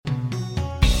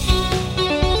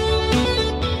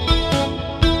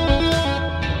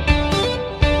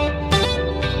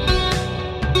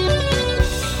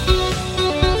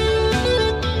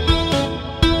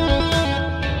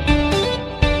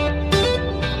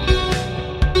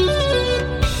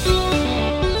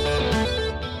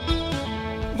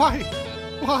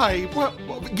Why?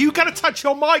 What? You going to touch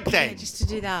your mic then? Yeah, just to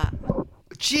do that.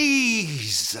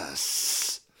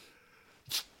 Jesus.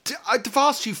 I've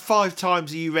asked you 5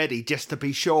 times, are you ready, just to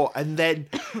be sure, and then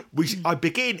I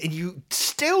begin and you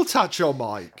still touch your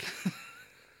mic.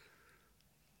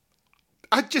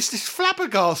 It's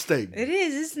flabbergasting. It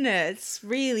is, isn't it? It's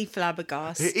really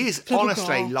flabbergasting. It is,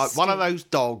 honestly, like one of those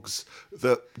dogs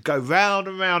that go round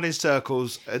and round in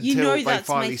circles until they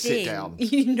finally sit down.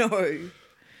 You know.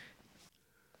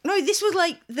 No, this was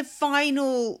like the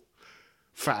final...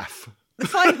 Faff. The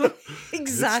final...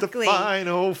 Exactly. It's the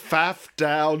final faff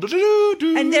down.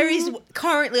 And there is...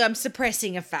 Currently, I'm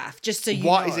suppressing a faff, just so you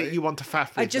know. What is it you want to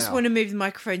faff with I just now? want to move the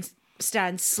microphone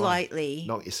stand slightly.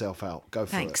 Knock yourself out. Go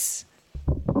for Thanks.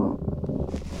 it.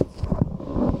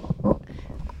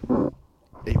 Are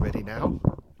you ready now?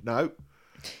 No?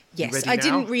 Yes, I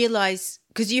didn't realise,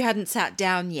 because you hadn't sat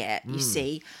down yet, you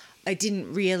see, I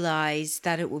didn't realise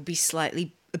that it would be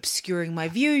slightly obscuring my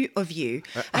view of you.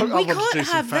 And we can't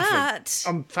have that.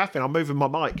 I'm faffing. I'm moving my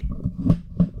mic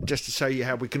just to show you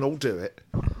how we can all do it.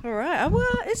 All right. Well,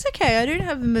 it's okay. I don't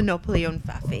have a monopoly on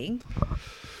faffing.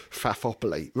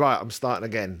 Faffopoly. Right, I'm starting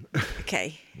again.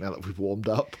 Okay. Now that we've warmed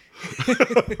up.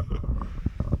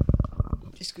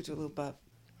 Just go to a little burp.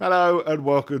 Hello and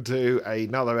welcome to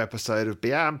another episode of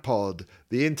Beyond Pod,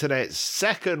 the internet's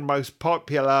second most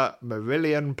popular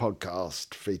Marillion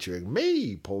podcast, featuring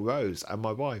me, Paul Rose, and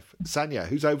my wife, Sanya,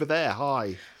 who's over there.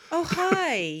 Hi. Oh,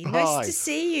 hi. Nice to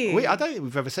see you. I don't think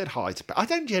we've ever said hi to... I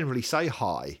don't generally say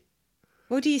hi.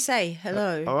 What do you say?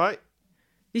 Hello. All right.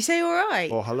 You say all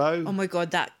right? Or hello. Oh my God,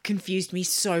 that confused me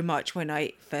so much when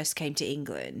I first came to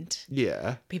England.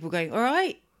 Yeah. People going, all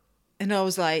right? And I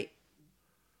was like,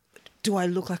 do I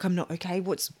look like I'm not okay?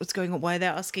 What's going on? Why are they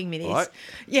asking me this? Right.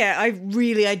 Yeah, I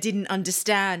didn't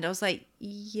understand. I was like,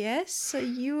 yes, are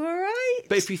you all right?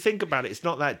 But if you think about it, it's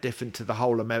not that different to the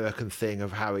whole American thing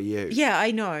of how are you? Yeah,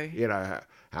 I know. You know,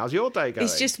 how's your day going?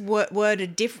 It's just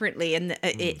worded differently and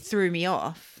it threw me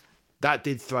off. That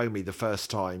did throw me the first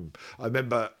time. I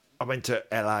remember I went to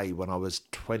LA when I was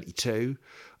 22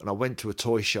 and I went to a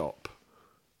toy shop.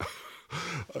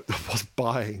 I was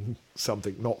buying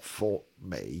something not for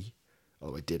me.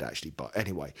 Oh, I did actually buy.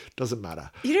 Anyway, doesn't matter.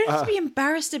 You don't have to be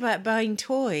embarrassed about buying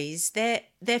toys. They're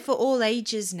for all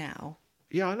ages now.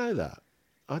 Yeah, I know that.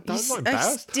 I'm not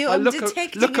embarrassed. I'm look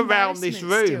detecting around this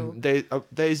room. still.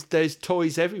 There's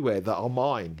toys everywhere that are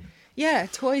mine. Yeah,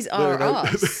 toys are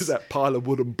us. There's that pile of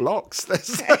wooden blocks. There's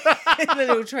the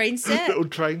little train set. Little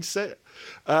train set.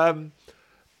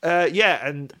 Yeah,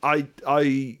 and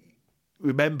I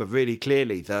remember really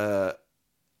clearly the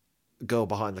girl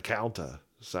behind the counter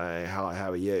saying, "Hi, how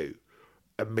are you?"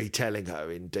 and me telling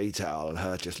her in detail and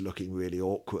her just looking really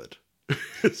awkward.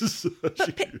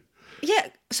 Yeah,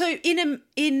 so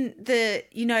in the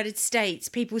United States,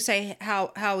 people say,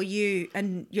 how are you?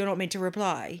 And you're not meant to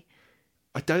reply.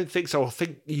 I don't think so. I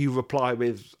think you reply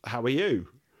with, "How are you?"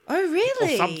 Oh,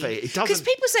 really? Or something. It doesn't... Because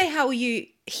people say, "How are you?"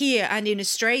 here and in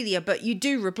Australia, but you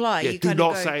do reply. Yeah, you do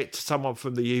not say it to someone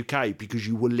from the UK because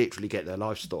you will literally get their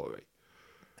life story.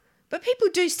 But people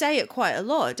do say it quite a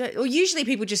lot. Or usually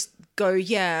people just go,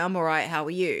 "Yeah, I'm all right. How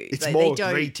are you?" It's like, more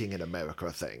a greeting in America,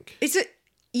 I think.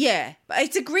 Yeah, but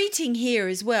it's a greeting here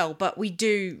as well, but we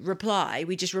do reply.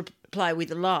 We just reply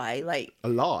with a lie. Like a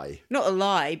lie? Not a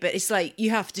lie, but it's like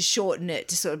you have to shorten it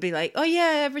to sort of be like, "Oh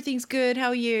yeah, everything's good. How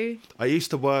are you?" I used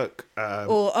to work...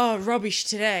 or, "Oh, rubbish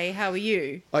today. How are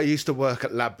you?" I used to work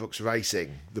at Ladbrokes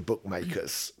Racing, the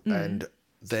bookmakers, and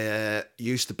there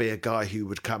used to be a guy who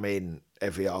would come in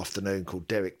every afternoon called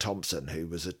Derek Thompson, who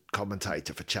was a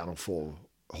commentator for Channel 4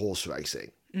 horse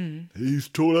racing. He's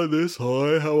tall like this.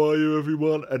 "Hi, how are you,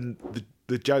 everyone?" And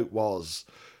the joke was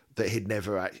that he'd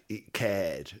never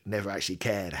actually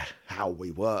cared how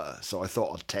we were. So I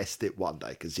thought I'd test it one day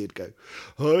because he'd go,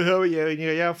 "Hi, how are you?" And you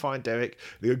go, "Yeah, I'm fine, Derek."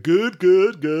 And he'd go,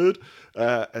 good.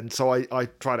 And so I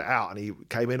tried it out and he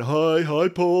came in, Hi,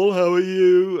 Paul, how are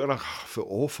you?" And I feel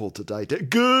awful today.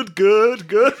 Good.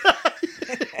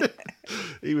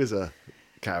 He was a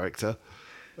character.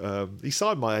 He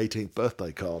signed my 18th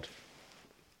birthday card.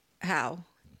 How?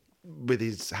 With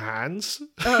his hands.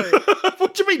 Oh.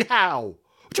 What do you mean how?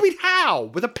 What do you mean how?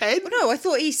 With a pen? No, I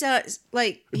thought he signed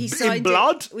in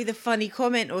blood? it with a funny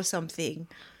comment or something.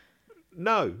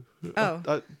 No.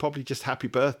 Oh. Probably just happy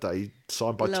birthday,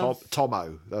 signed by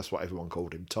Tomo. That's what everyone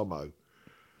called him, Tomo.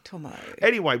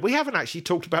 Anyway, we haven't actually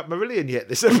talked about Marillion yet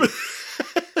this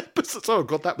episode. Oh,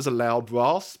 God, that was a loud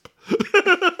rasp.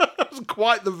 That was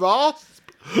quite the rasp.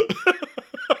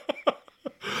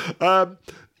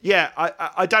 Yeah,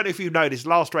 I don't know if you noticed,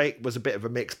 last week was a bit of a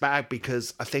mixed bag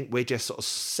because I think we're just sort of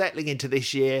settling into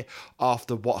this year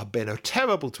after what had been a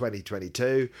terrible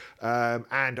 2022.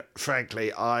 And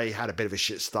frankly, I had a bit of a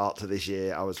shit start to this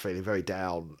year. I was feeling very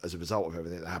down as a result of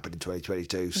everything that happened in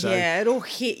 2022. So yeah, it all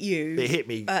hit you. It hit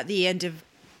me at the end of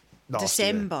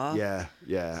December. Year.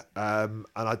 Yeah. And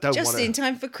I don't want Just in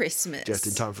time for Christmas. Just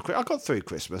in time for Christmas. I got through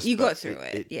Christmas. You got through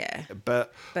it, yeah.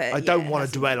 But I don't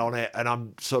want to dwell on it, and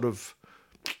I'm sort of...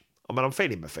 I mean, I'm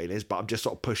feeling my feelings, but I'm just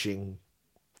sort of pushing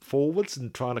forwards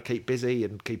and trying to keep busy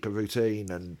and keep a routine.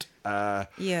 And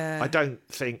I don't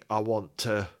think I want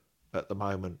to, at the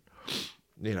moment,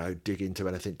 dig into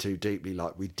anything too deeply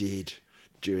like we did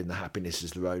during the Happiness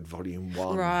is the Road Volume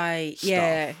 1. Right, stuff.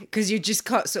 Yeah, because you're just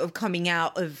sort of coming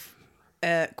out of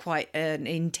quite an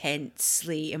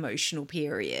intensely emotional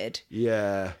period.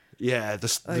 Yeah. Yeah, the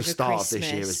start Christmas. Of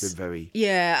this year has been very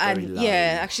low.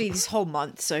 Actually this whole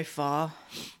month so far.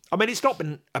 I mean, it's not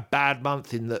been a bad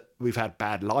month in that we've had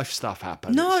bad life stuff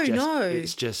happen. No.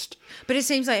 It's just... But it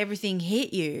seems like everything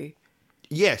hit you.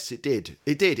 Yes, it did.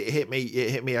 It hit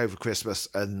me over Christmas,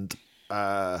 and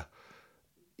I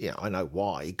know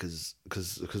why, because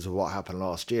of what happened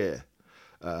last year.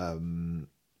 But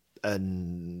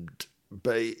I'm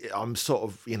sort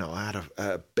of, I had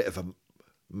a bit of a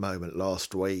moment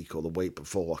last week or the week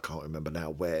before, I can't remember now,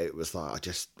 where it was like I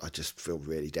just feel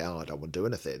really down, I don't want to do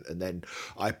anything, and then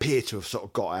I appear to have sort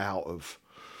of got out of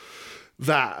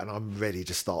that and I'm ready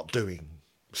to start doing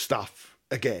stuff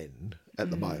again at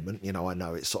the moment. I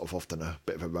know it's sort of often a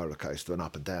bit of a roller coaster and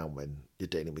up and down when you're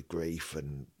dealing with grief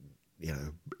and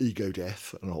ego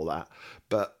death and all that,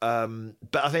 but I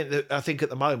think at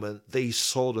the moment these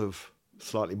sort of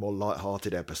slightly more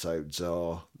light-hearted episodes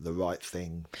are the right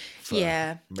thing for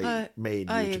me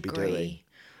and you to be doing.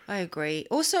 I agree.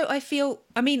 Also, I feel,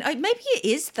 maybe it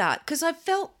is that, because I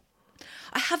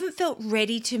haven't felt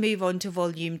ready to move on to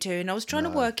Volume 2, and I was trying to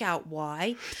work out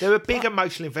why. They're a big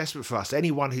emotional investment for us.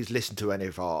 Anyone who's listened to any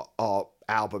of our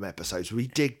album episodes, we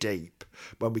dig deep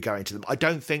when we go into them. I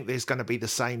don't think there's going to be the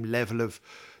same level of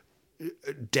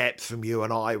depth from you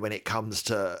and I when it comes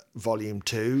to Volume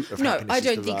 2 of No, Happiness I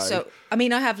don't is the think Road. so. I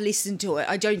mean, I have listened to it.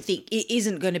 I don't think it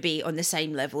isn't going to be on the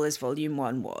same level as Volume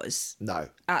 1 was. No.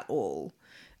 At all.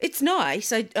 It's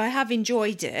nice. I have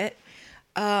enjoyed it.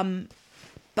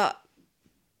 But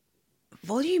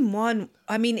Volume 1,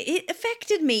 it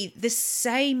affected me the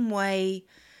same way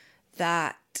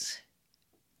that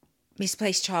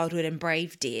Misplaced Childhood and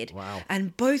Brave did. Wow.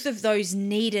 And both of those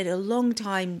needed a long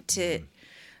time to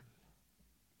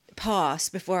pass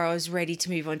before I was ready to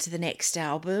move on to the next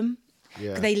album.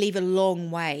 Yeah. They leave a long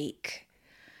wake.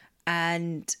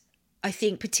 And I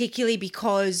think particularly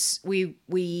because we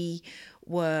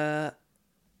were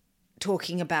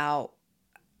talking about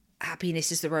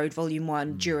Happiness is the Road Volume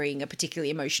 1 during a particularly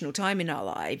emotional time in our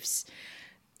lives,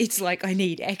 it's like I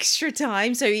need extra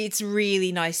time. So it's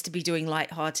really nice to be doing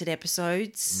lighthearted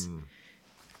episodes.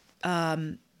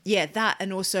 That,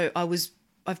 and also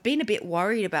I've been a bit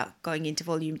worried about going into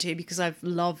Volume 2 because I've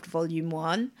loved Volume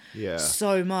 1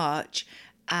 so much,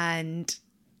 and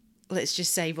let's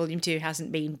just say Volume 2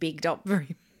 hasn't been bigged up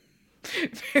very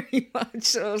much.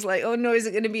 So I was like, oh no, is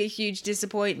it going to be a huge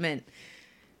disappointment?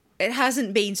 It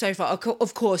hasn't been so far.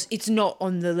 Of course, it's not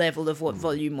on the level of what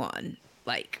Volume 1,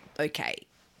 like, okay,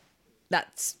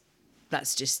 that's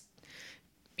just,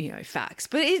 facts.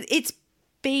 But it's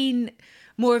been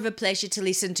more of a pleasure to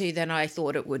listen to than I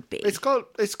thought it would be. It's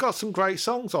got some great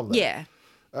songs on there.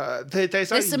 Yeah.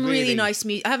 There's some really nice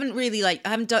music. I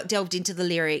haven't delved into the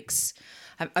lyrics.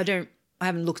 I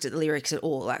haven't looked at the lyrics at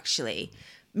all, actually.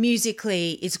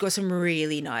 Musically, it's got some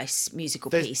really nice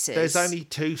musical pieces. There's only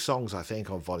 2 songs, I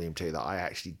think, on Volume 2 that I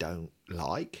actually don't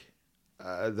like.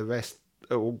 The rest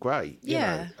are all great.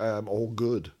 All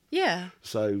good. Yeah.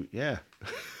 So, yeah.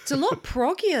 It's a lot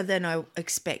proggier than I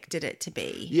expected it to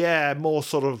be. Yeah,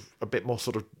 a bit more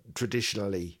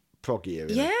traditionally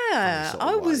proggier.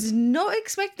 I was not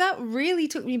expect that. Really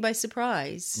took me by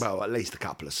surprise. Well, at least a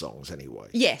couple of songs anyway.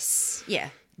 Yes, yeah.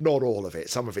 Not all of it.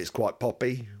 Some of it's quite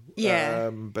poppy. Yeah.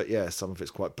 But yeah, some of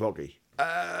it's quite proggy.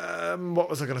 What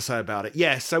was I going to say about it?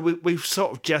 Yeah, so we've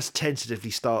sort of just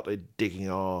tentatively started dipping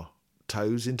our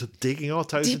toes into the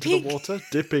water.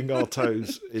 Dipping our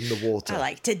toes in the water. I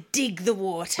like to dig the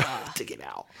water. Dig it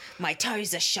out. My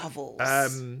toes are shovels.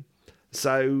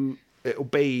 So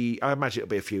I imagine it'll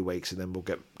be a few weeks and then we'll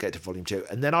get to Volume 2.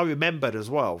 And then I remembered as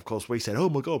well, of course, we said, oh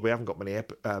my God, we haven't got many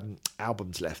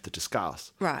albums left to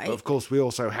discuss. Right. But of course, we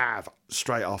also have,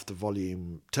 straight after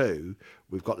Volume 2,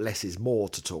 we've got Less is More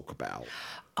to talk about.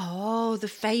 Oh, the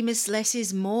famous Less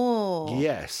is More.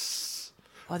 Yes.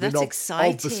 Oh, that's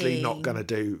exciting. Obviously not going to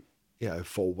do,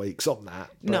 4 weeks on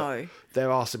that. But no.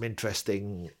 There are some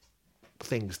interesting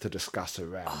things to discuss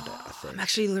around it, I think. I'm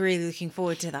actually really looking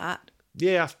forward to that.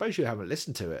 Yeah, I suppose you haven't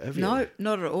listened to it, have you? No,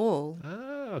 not at all.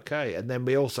 Oh, okay. And then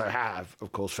we also have,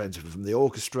 of course, Friends from the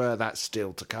Orchestra. That's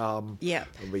still to come. Yep.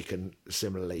 And we can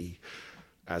similarly,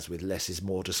 as with Less is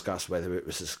More, discuss whether it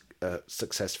was a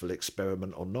successful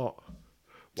experiment or not.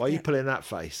 Why are you pulling that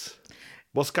face?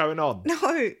 What's going on?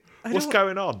 No. What's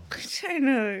going on? I don't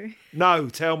know. No,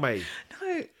 tell me.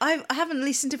 No, I haven't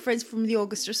listened to Friends from the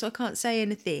Orchestra, so I can't say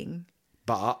anything.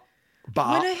 But when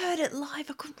I heard it live,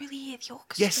 I couldn't really hear the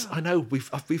orchestra. Yes, I know.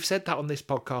 We've said that on this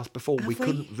podcast before. We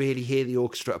couldn't really hear the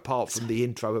orchestra apart from the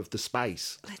intro of the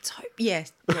space. Let's hope.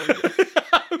 Yes.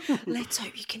 Let's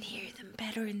hope you can hear them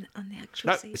better on the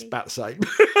actual CD. It's about the same.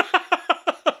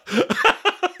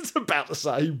 It's about the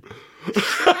same.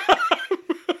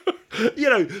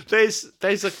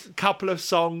 There's a couple of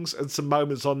songs and some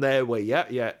moments on there where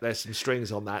there's some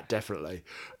strings on that, definitely.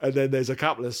 And then there's a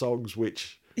couple of songs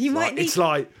which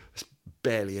it's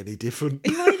barely any different.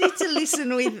 You might need to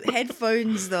listen with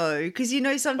headphones though, because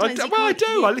sometimes I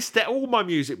do. I listen to all my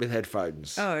music with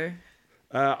headphones. Oh.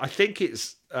 I think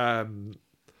it's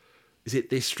is it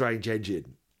This Strange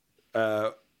Engine,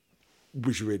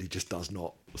 which really just does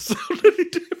not sound any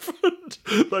different.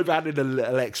 They've added a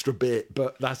little extra bit,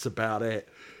 but that's about it.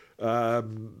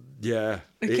 Yeah.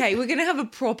 Okay, we're going to have a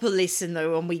proper listen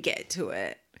though when we get to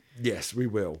it. Yes, we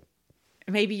will.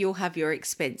 Maybe you'll have your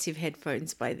expensive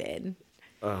headphones by then.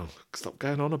 Oh, stop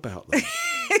going on about that.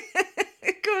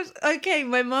 Gosh, okay,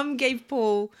 my mum gave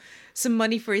Paul some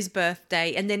money for his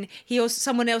birthday, and then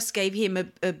someone else gave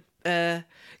him a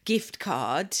gift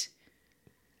card,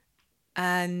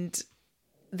 and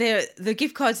the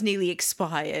gift card's nearly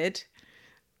expired,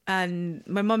 and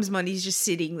my mum's money's just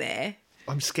sitting there.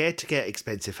 I'm scared to get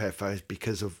expensive headphones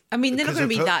because of... I mean, they're not going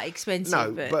to be that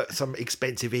expensive. No, but some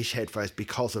expensive-ish headphones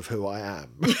because of who I am.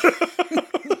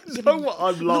 You know what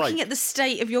I'm like. Looking at the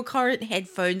state of your current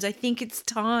headphones, I think it's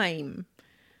time.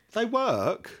 They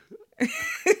work. You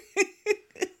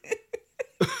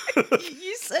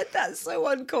said that so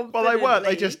unconfidently. Well, they work.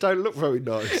 They just don't look very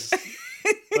nice.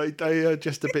 they are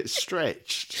just a bit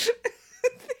stretched.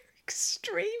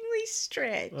 Extremely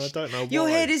stretched. I don't know why. Your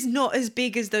head is not as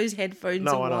big as those headphones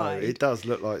are wide. No, I know. It does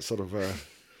look like sort of a...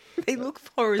 They look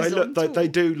horizontal. They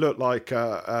do look like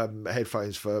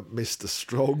headphones for Mr.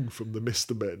 Strong from the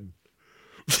Mr. Men.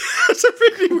 That's a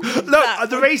really... Look,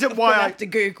 the reason why I have to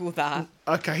Google that.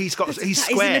 Okay, he's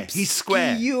square. He's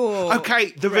square.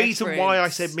 Okay, the reason why I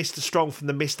said Mr. Strong from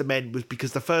the Mr. Men was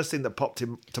because the first thing that popped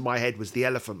into my head was the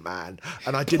Elephant Man,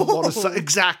 and I didn't want to say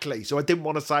exactly. So I didn't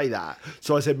want to say that.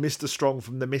 So I said Mr. Strong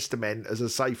from the Mr. Men as a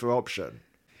safer option.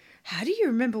 How do you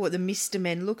remember what the Mr.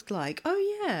 Men looked like?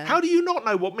 Oh yeah. How do you not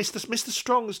know what Mr.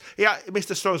 Strong's? Yeah,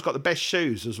 Mr. Strong's got the best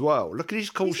shoes as well. Look at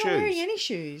his cool shoes. He's not wearing any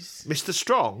shoes. Mr.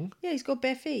 Strong? Yeah, he's got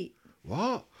bare feet.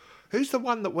 What? Who's the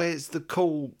one that wears the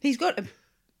cool... He's got a...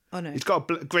 Oh, no. He's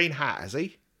got a green hat, has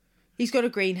he? He's got a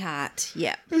green hat,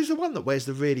 yeah. Who's the one that wears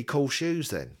the really cool shoes,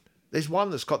 then? There's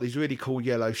one that's got these really cool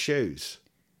yellow shoes.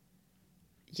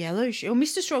 Yellow shoes? Oh,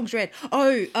 Mr. Strong's red.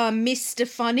 Oh, Mr.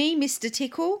 Funny, Mr.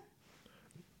 Tickle?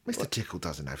 Mr. Tickle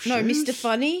doesn't have shoes. No, Mr.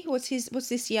 Funny. What's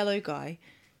this yellow guy?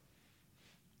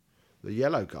 The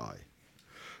yellow guy?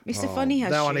 Mr. Funny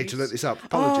has now shoes. I need to look this up.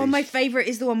 Apologies. Oh, my favourite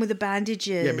is the one with the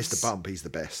bandages. Yeah, Mr. Bump, he's the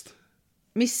best.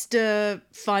 Mr.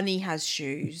 Funny has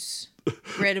shoes.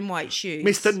 Red and white shoes.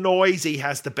 Mr. Noisy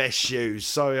has the best shoes.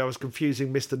 Sorry, I was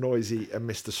confusing Mr. Noisy and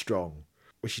Mr. Strong.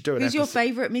 We should do an Who's your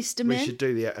favourite Mr. Men? We should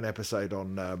do an episode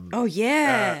on... oh,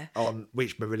 yeah. On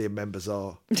which Marillion members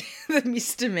are. The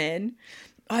Mr. Men.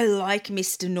 I like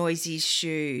Mr. Noisy's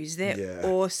shoes. They're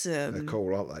awesome. They're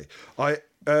cool, aren't they? I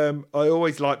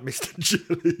always like Mr.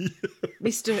 Jelly.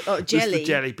 Jelly. Mr.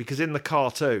 Jelly, because in the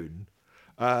cartoon,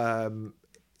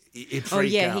 he'd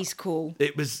freak out. He's cool.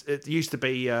 It used to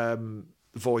be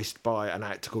voiced by an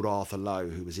actor called Arthur Lowe,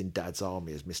 who was in Dad's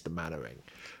Army as Mr. Mannering.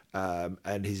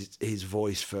 And his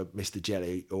voice for Mr.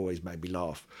 Jelly always made me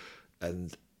laugh.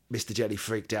 And Mr. Jelly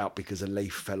freaked out because a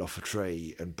leaf fell off a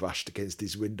tree and brushed against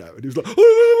his window. And he was like,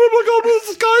 oh my God,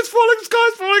 the sky's falling.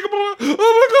 Oh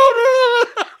my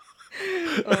God.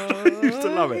 I used to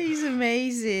love it. He's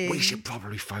amazing. We should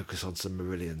probably focus on some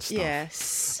Marillion stuff.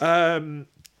 Yes.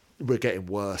 We're getting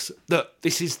worse. Look,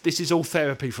 this is all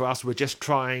therapy for us. We're just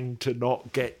trying to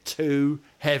not get too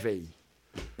heavy.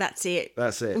 That's it.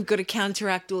 We've got to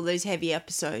counteract all those heavy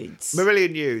episodes.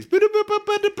 Marillion news.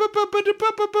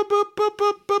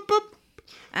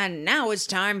 And now it's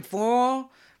time for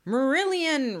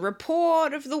Marillion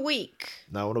Report of the Week.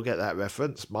 No one will get that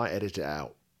reference. Might edit it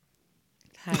out.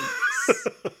 Thanks.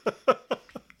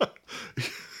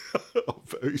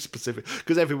 Very specific,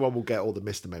 because everyone will get all the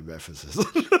Mr. Men references.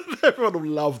 Everyone will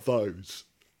love those.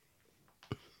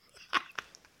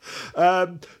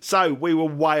 So we were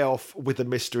way off with the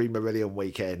Mystery Marillion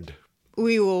weekend.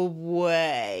 We were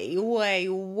way, way,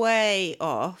 way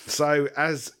off. So,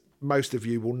 as most of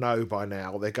you will know by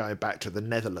now, they're going back to the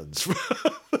Netherlands.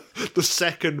 The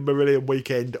second Marillion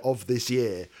weekend of this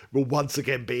year will once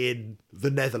again be in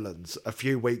the Netherlands, a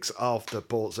few weeks after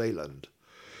Port Zealand.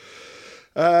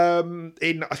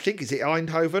 In, I think, is it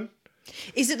Eindhoven?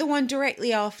 Is it the one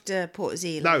directly after Port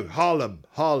Zealand? No, Haarlem.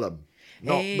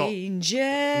 Angel.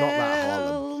 Not that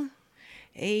Haarlem.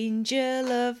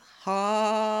 Angel of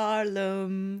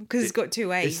Haarlem. Because it's got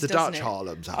two A's, It's the doesn't Dutch it?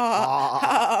 Haarlems.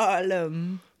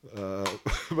 Haarlem.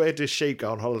 Where does sheep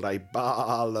go on holiday?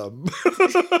 Barlem.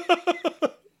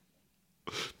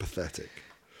 Pathetic.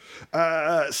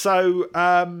 But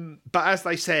as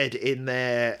they said in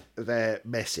their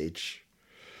message,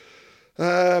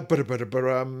 can't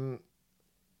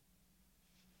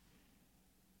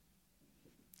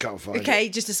find Okay,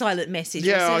 it. just a silent message.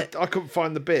 Yeah, I couldn't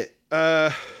find the bit.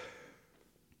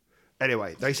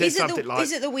 Anyway, they said something like...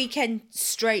 Is it the weekend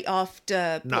straight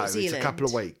after Port Zealand? No, it's a couple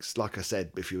of weeks, like I said,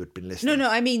 if you had been listening. No,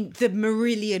 I mean the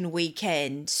Marillion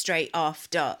weekend straight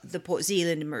after the Port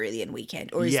Zealand Marillion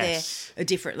weekend. Or is there a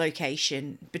different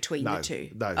location between the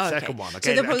two? No, oh, second okay. one. So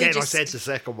Again, I said the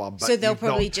second one, but so they'll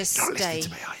probably just you're not stay...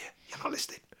 listening to me, are you? You're not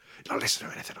listening. You're not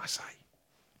listening to anything I say.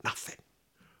 Nothing.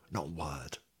 Not a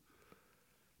word.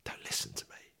 Don't listen to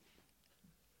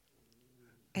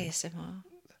me. ASMR.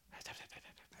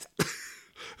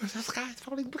 The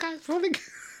guy's falling.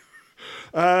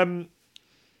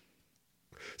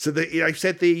 So they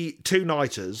said the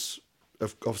two-nighters,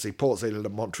 obviously Port Zealand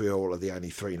and Montreal are the only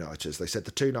three-nighters. They said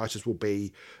the two-nighters will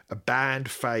be a band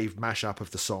fave mashup of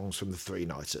the songs from the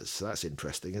three-nighters. So that's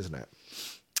interesting, isn't it?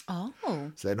 Oh.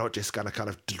 So they're not just going to kind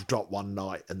of drop one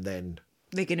night and then...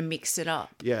 They're going to mix it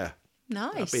up. Yeah.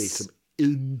 Nice. That'd be some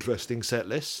interesting set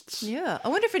lists. Yeah. I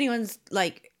wonder if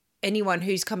anyone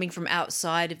who's coming from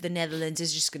outside of the Netherlands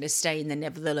is just going to stay in the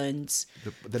Netherlands.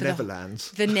 The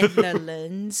Netherlands. The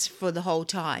Netherlands for the whole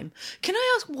time. Can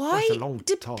I ask, why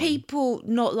do people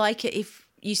not like it if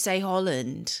you say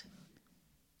Holland?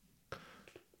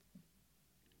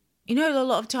 You know, a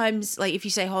lot of times, like if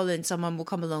you say Holland, someone will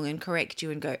come along and correct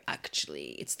you and go,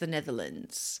 actually, it's the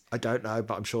Netherlands. I don't know,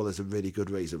 but I'm sure there's a really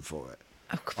good reason for it.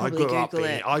 I could probably Google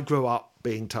it. I grew up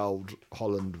being told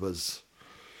Holland was...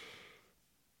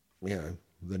 the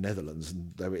Netherlands,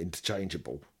 and they were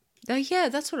interchangeable. Oh, yeah,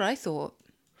 that's what I thought.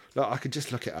 Look, I could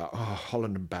just look it up. Oh,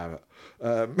 Holland and Barrett.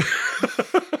 I'm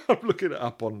looking it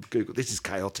up on Google. This is a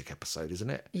chaotic episode, isn't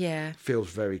it? Yeah. Feels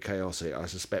very chaotic. I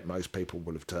suspect most people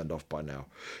will have turned off by now.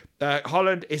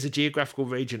 Holland is a geographical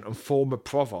region and former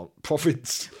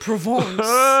province. Provence.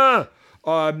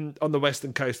 On the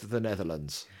western coast of the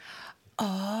Netherlands.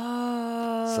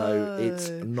 Oh. So it's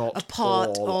not a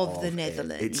part all of the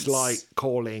Netherlands. It's like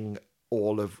calling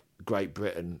all of Great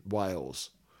Britain Wales.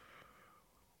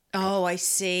 Oh, I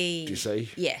see. Do you see?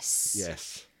 Yes.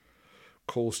 Yes. Of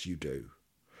course you do.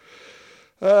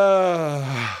 Sorry,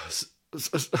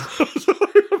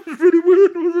 that was really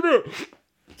weird, wasn't it?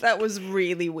 That was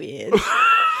really weird.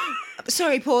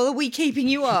 Sorry, Paul, are we keeping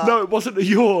you up? No, it wasn't a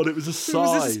yawn, it was a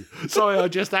sigh. Sorry, I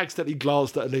just accidentally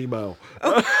glanced at an email.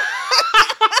 That's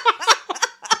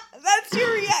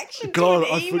your reaction to an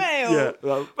email.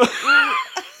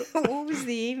 What was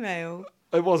the email?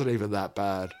 It wasn't even that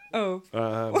bad. Oh.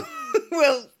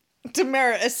 Well, to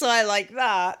merit a sigh like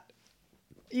that,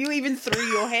 you even threw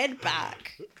your head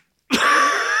back.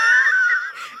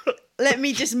 Let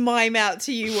me just mime out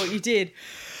to you what you did.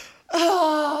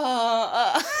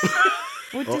 What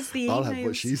does the email I'll have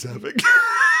what she's having.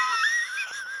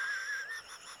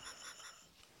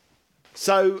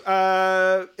 So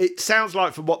it sounds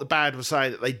like from what the band was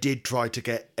saying that they did try to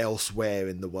get elsewhere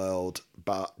in the world,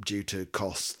 but due to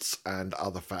costs and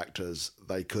other factors,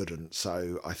 they couldn't.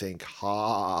 So I think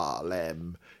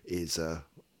Haarlem is a,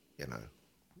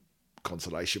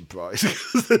 consolation prize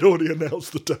because they'd already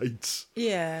announced the dates.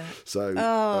 Yeah. So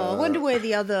I wonder where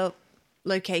the other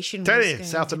location tell was. you,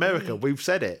 South America. We've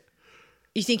said it.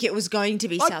 You think it was going to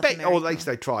be South America? Or at least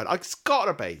they tried. It's got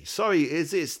to be. Sorry,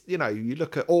 it's you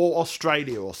look at or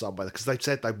Australia or somewhere because they've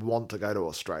said they want to go to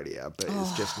Australia, but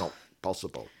it's just not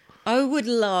possible. I would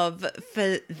love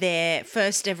for their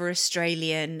first ever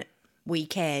Australian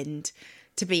weekend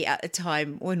to be at a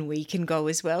time when we can go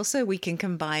as well, so we can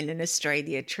combine an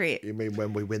Australia trip. You mean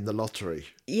when we win the lottery?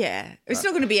 Yeah. It's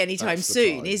not going to be anytime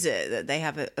soon, is it, that they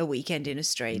have a weekend in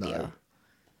Australia? No.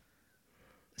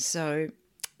 So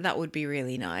That would be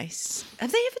really nice.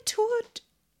 Have they ever toured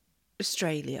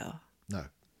Australia? No.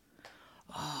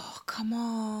 Oh, come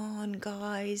on,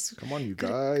 guys. Come on, you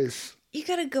guys. You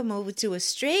gotta come over to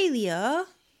Australia.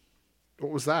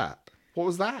 What was that? What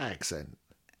was that accent?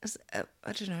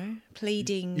 I don't know.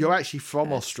 Pleading. You're actually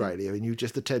from Australia and you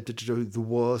just attempted to do the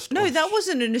worst. No, that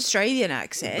wasn't an Australian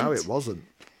accent. No, it wasn't.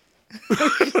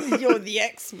 You're the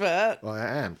expert. I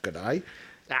am. Good day.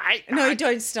 No,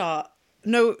 don't start.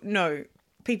 No.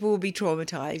 People will be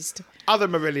traumatised. Other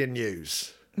Marillion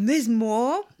news. There's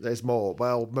more? There's more.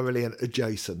 Well, Marillion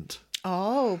adjacent.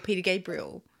 Oh, Peter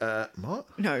Gabriel. What?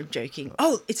 No, joking.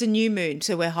 Oh, it's a new moon,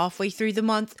 so we're halfway through the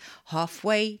month,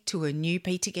 halfway to a new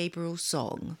Peter Gabriel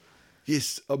song.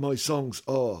 Yes, my songs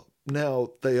are now,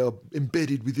 they are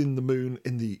embedded within the moon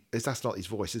in the... That's not his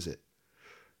voice, is it?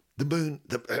 The moon...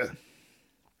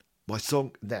 my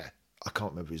song... Nah, I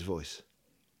can't remember his voice.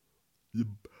 The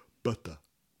butter.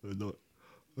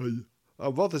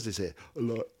 Rothers is here.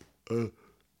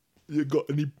 You got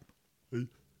any... You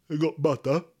got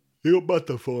butter? You got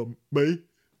butter for me?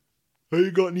 Have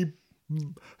you got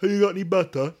any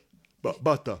butter?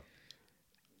 Butter.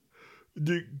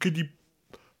 Could you...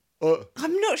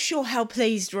 I'm not sure how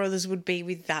pleased Rothers would be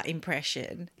with that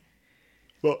impression.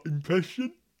 What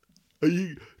impression?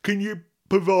 Can you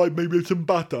provide me with some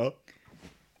butter?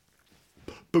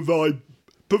 Provide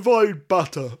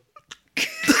butter.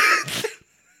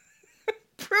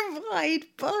 Provide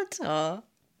butter?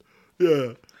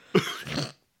 Yeah.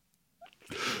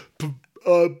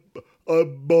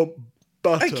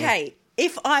 Butter. Okay,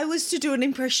 if I was to do an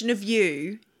impression of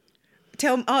you,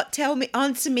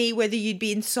 answer me whether you'd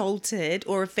be insulted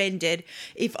or offended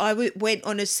if I went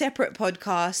on a separate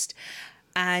podcast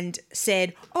and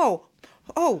said, oh,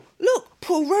 look,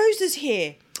 Paul Rose is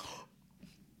here.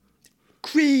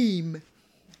 Cream.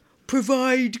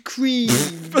 Provide cream.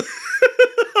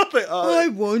 I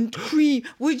want cream.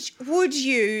 Would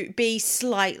you be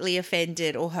slightly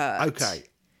offended or hurt? Okay,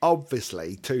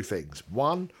 obviously, two things.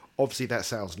 One, obviously that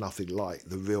sounds nothing like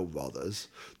the real Rothers.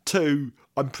 Two,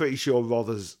 I'm pretty sure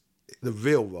the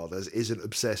real Rothers isn't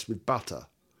obsessed with butter.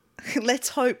 Let's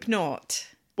hope not.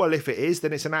 Well, if it is,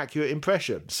 then it's an accurate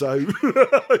impression. So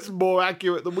it's more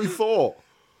accurate than we thought.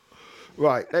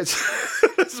 Right, let's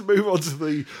move on to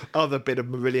the other bit of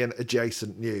Marillion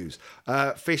adjacent news.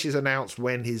 Fish has announced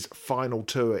when his final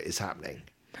tour is happening.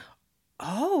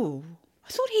 I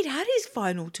thought he'd had his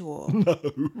final tour. No.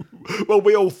 Well,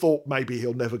 we all thought maybe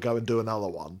he'll never go and do another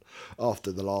one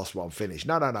after the last one finished.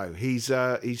 No. He's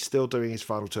still doing his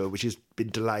final tour, which has been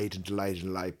delayed,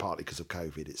 partly because of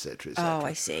COVID, etc. Oh,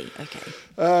 I see.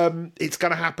 Okay. It's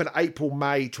going to happen April,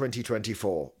 May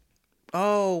 2024.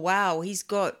 Oh, wow. He's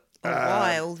got a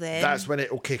while then. That's when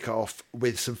it will kick off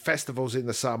with some festivals in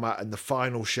the summer, and the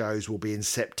final shows will be in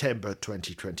September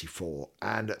 2024.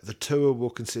 And the tour will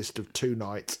consist of 2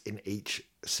 nights in each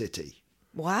city.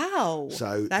 Wow.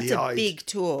 So that's a big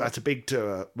tour. That's a big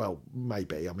tour. Well,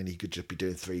 maybe. I mean, he could just be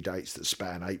doing 3 dates that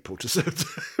span April to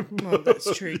September. Well,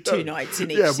 that's true. 2 nights in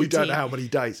each city. Yeah, we don't know how many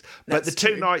dates. But the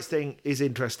 2 nights thing is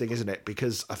interesting, isn't it?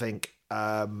 Because I think...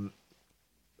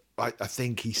 I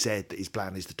think he said that his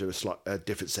plan is to do a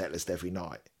different set list every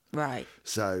night. Right.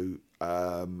 So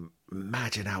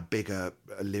imagine how big a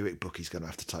lyric book he's going to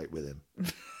have to take with him.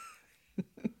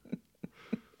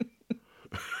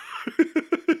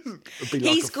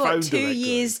 He's got 2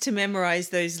 years to memorise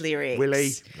those lyrics. Will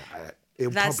he? No,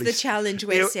 that's the challenge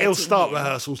we're setting. He'll start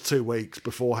rehearsals 2 weeks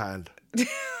beforehand.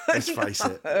 Let's face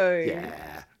it.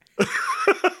 Yeah.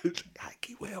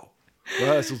 He will.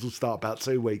 Rehearsals will start about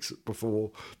 2 weeks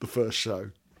before the first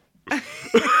show.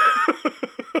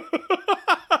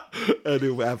 And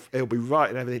he'll be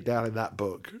writing everything down in that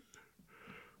book.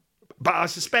 But I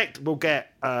suspect we'll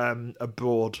get a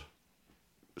broad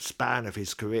span of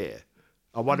his career.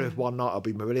 I wonder if one night will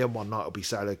be Marillion, one night will be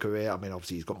solo career. I mean,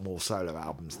 obviously he's got more solo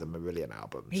albums than Marillion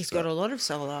albums. He's got a lot of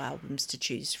solo albums to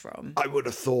choose from. I would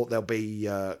have thought there'll be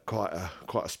quite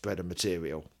a spread of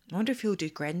material. I wonder if he'll do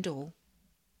Grendel.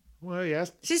 Well, he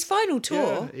has. It's his final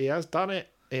tour. Yeah, he has done it.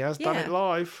 He has done it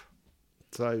live.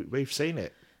 So we've seen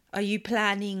it. Are you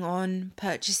planning on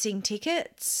purchasing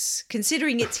tickets?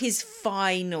 Considering it's his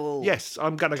final Yes,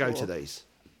 I'm going to go to these.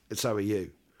 And so are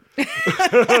you. I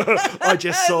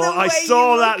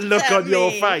saw that look on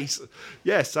your face.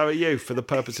 Yes, so are you for the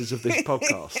purposes of this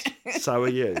podcast. So are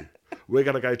you. We're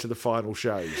going to go to the final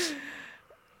shows.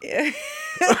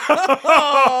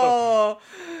 Oh,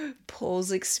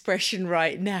 Paul's expression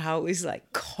right now is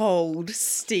like cold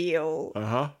steel.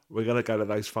 We're going to go to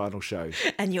those final shows,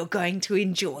 and you're going to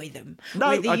enjoy them. No,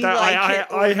 I don't.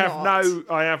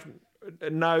 I have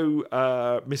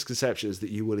misconceptions that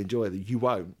you will enjoy that you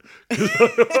won't.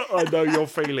 I know your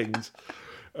feelings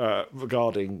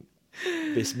regarding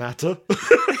this matter.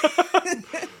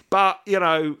 But,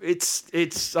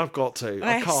 it's I've got to.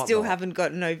 I can't still haven't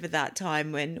gotten over that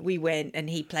time when we went and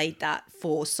he played that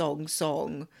 4-song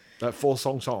song. That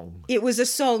 4-song song? It was a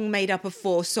song made up of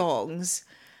 4 songs.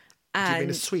 And do you mean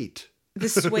a suite? The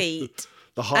suite.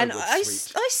 The Highwood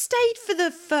suite. I stayed for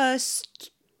the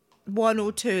first 1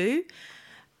 or 2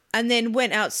 and then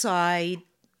went outside,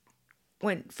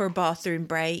 went for a bathroom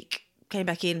break, came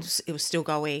back in, it was still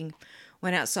going.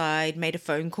 Went outside, made a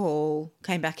phone call,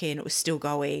 came back in, it was still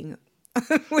going.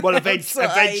 Well,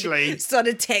 eventually...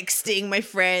 Started texting my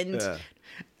friend. Yeah.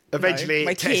 Eventually,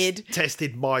 my kid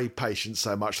tested my patience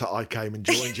so much that I came and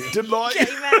joined you. Didn't I?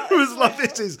 It was like,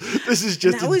 this is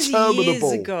just that was interminable.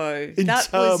 Years ago. That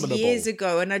was years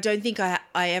ago, and I don't think I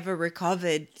ever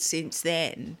recovered since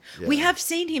then. Yeah. We have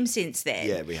seen him since then.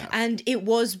 Yeah, we have. And it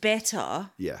was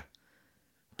better. Yeah.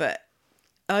 But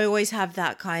I always have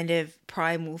that kind of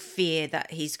primal fear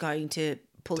that he's going to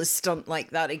pull a stunt like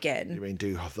that again. You mean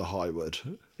do the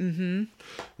Highwood? Mm-hmm.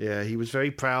 Yeah, he was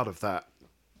very proud of that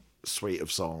suite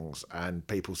of songs and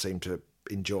people seem to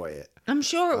enjoy it. I'm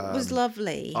sure it was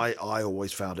lovely. I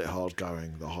always found it hard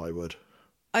going, the Highwood.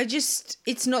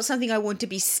 It's not something I want to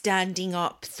be standing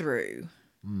up through.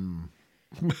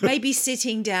 Maybe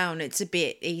sitting down it's a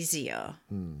bit easier.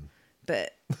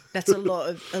 But that's a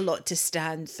lot to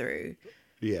stand through.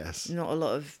 Yes. Not a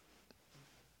lot of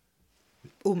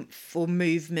oomph or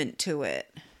movement to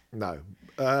it. No.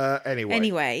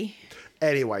 Anyway,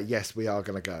 yes, we are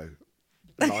going to go.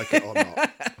 Like it or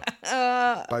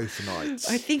not. Both nights.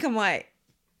 I think I might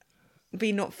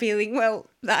be not feeling well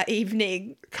that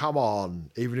evening. Come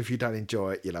on. Even if you don't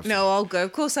enjoy it, you'll have fun. No, I'll go.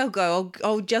 Of course I'll go.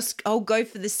 I'll go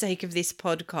for the sake of this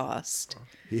podcast.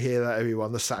 You hear that,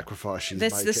 everyone? The sacrifice she's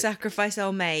making. That's the sacrifice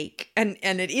I'll make. And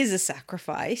it is a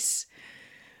sacrifice.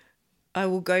 I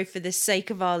will go for the sake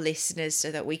of our listeners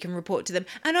so that we can report to them.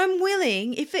 And I'm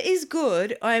willing, if it is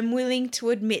good, I'm willing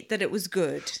to admit that it was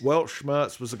good. Welsh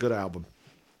Schmerz was a good album.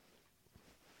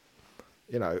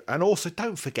 And also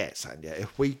don't forget, Sanya,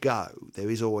 if we go, there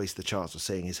is always the chance of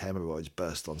seeing his hemorrhoids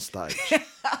burst on stage.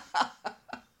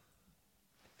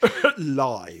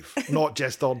 Live, not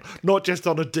just on a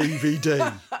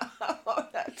DVD. Oh,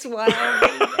 that's why I'll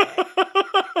be there.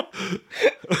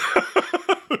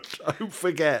 Don't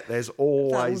forget, there's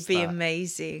always that. Would be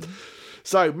amazing.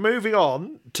 So, moving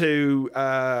on to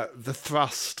the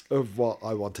thrust of what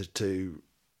I wanted to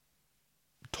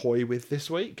toy with this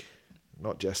week,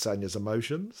 not just Sanya's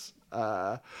emotions,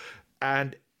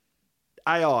 and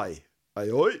AI.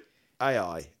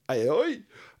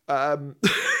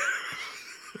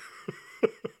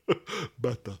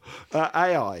 Better.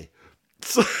 AI.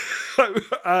 So,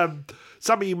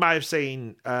 some of you may have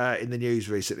seen in the news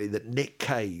recently that Nick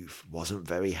Cave wasn't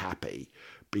very happy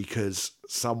because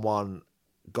someone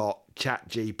got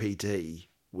ChatGPT,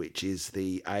 which is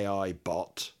the AI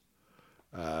bot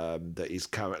that is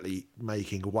currently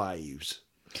making waves.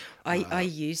 I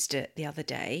used it the other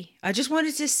day. I just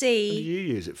wanted to see. What do you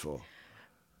use it for?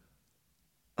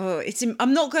 Oh,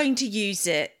 I'm not going to use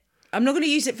it. I'm not going to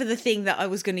use it for the thing that I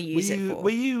was going to use it for. Were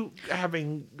you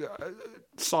having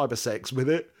cyber sex with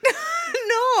it?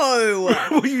 No.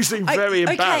 Well, you seem very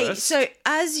embarrassed. Okay, so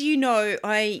as you know,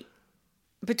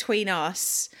 between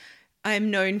us, I am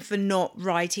known for not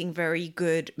writing very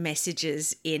good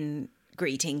messages in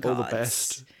greeting cards. All the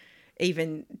best.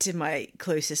 Even to my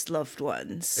closest loved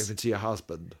ones. Even to your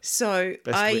husband. So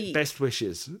best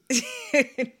wishes.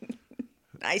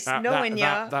 Nice knowing you.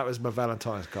 That was my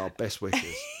Valentine's card. Best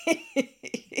wishes.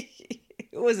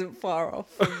 It wasn't far off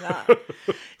from that.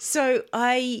 So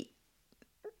I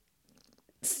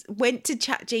went to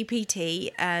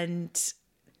ChatGPT and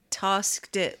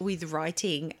tasked it with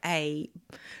writing a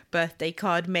birthday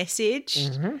card message.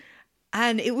 Mm-hmm.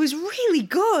 And it was really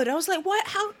good. I was like,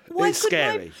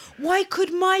 why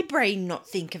could my brain not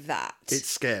think of that? It's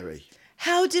scary.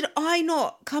 How did I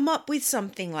not come up with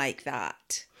something like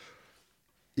that?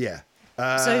 Yeah.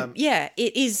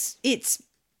 It's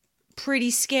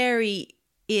pretty scary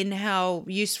in how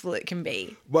useful it can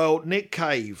be. Well, Nick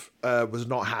Cave was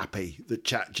not happy that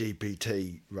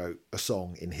ChatGPT wrote a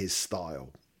song in his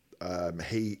style.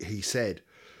 He said,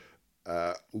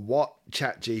 what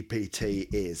ChatGPT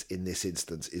is in this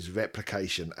instance is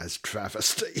replication as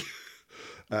travesty.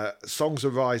 Songs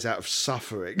arise out of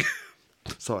suffering.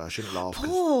 Sorry, I shouldn't laugh.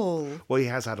 Paul. Well, he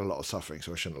has had a lot of suffering,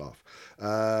 so I shouldn't laugh.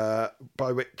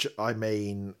 By which I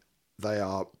mean They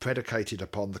are predicated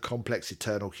upon the complex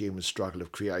eternal human struggle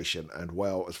of creation, and,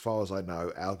 well, as far as I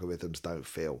know, algorithms don't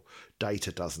feel.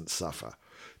 Data doesn't suffer.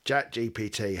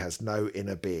 ChatGPT has no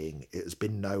inner being. It has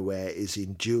been nowhere. It has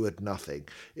endured nothing.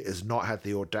 It has not had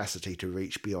the audacity to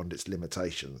reach beyond its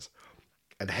limitations.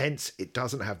 And hence, it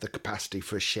doesn't have the capacity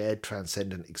for a shared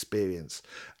transcendent experience,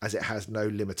 as it has no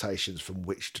limitations from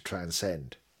which to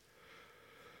transcend.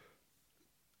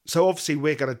 So obviously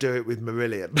we're going to do it with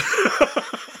Marillion.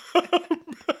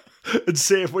 And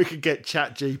see if we can get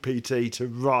ChatGPT to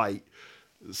write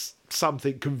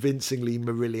something convincingly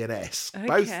Marillion-esque. Okay.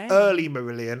 Both early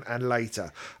Marillion and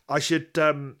later. I should...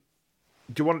 do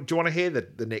you want to hear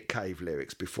the Nick Cave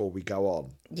lyrics before we go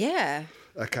on? Yeah.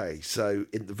 Okay, so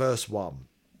in verse 1.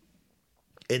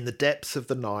 In the depths of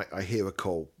the night, I hear a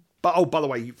call. But, oh, by the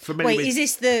way, you familiar with... Wait, is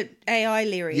this the AI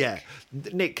lyric? Yeah.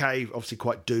 Nick Cave, obviously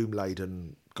quite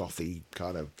doom-laden, gothy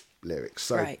kind of lyrics.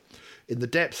 So, right. In the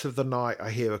depths of the night,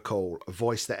 I hear a call, a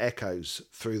voice that echoes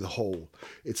through the hall.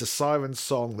 It's a siren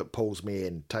song that pulls me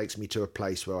in, takes me to a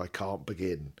place where I can't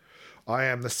begin. I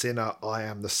am the sinner, I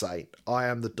am the saint. I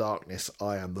am the darkness,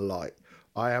 I am the light.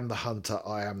 I am the hunter,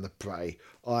 I am the prey.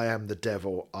 I am the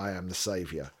devil, I am the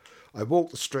saviour. I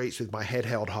walk the streets with my head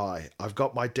held high. I've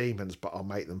got my demons, but I'll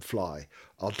make them fly.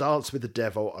 I'll dance with the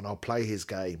devil and I'll play his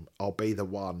game. I'll be the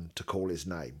one to call his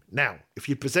name. Now, if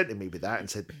you presented me with that and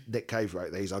said Nick Cave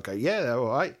wrote these, I'd go, yeah, they're all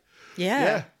right.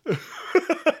 Yeah.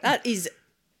 That is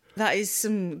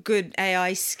some good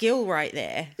AI skill right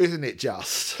there. Isn't it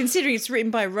just? Considering it's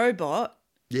written by a robot.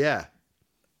 Yeah.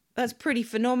 That's pretty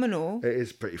phenomenal. It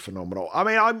is pretty phenomenal. I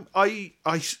mean,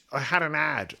 I had an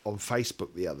ad on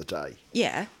Facebook the other day.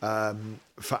 Yeah.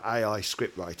 For AI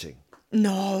script writing.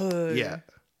 No. Yeah.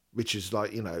 Which is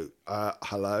like,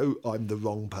 hello, I'm the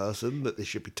wrong person that this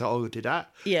should be targeted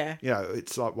at. Yeah.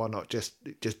 It's like, why not just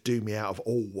do me out of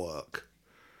all work?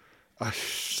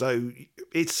 So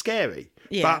it's scary.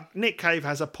 Yeah. But Nick Cave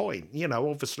has a point.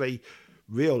 Obviously,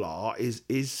 real art is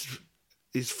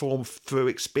formed through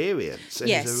experience and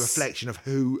is a reflection of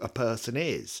who a person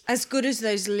is. As good as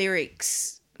those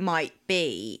lyrics might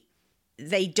be,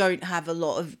 they don't have a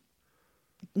lot of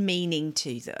meaning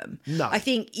to them. No. I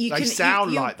think they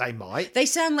sound like they might. They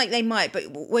sound like they might, but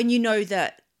when you know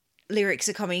that lyrics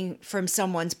are coming from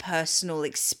someone's personal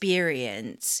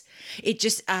experience, it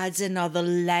just adds another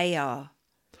layer.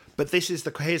 But here's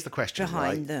the question,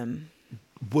 behind them.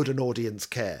 Would an audience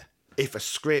care if a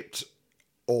script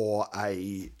or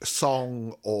a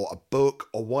song or a book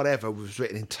or whatever was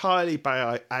written entirely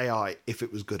by AI if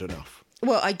it was good enough?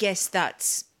 Well, I guess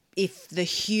that's if the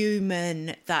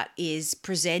human that is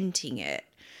presenting it,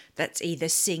 that's either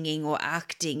singing or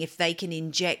acting, if they can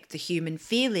inject the human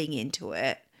feeling into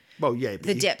it. Well, yeah.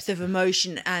 The depth of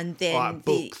emotion and then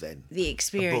the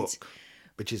experience. A book,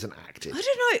 which isn't acted. I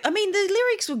don't know. I mean, the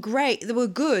lyrics were great. They were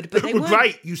good, but they were weren't...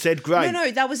 great. You said great. No,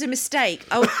 that was a mistake.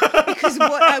 Because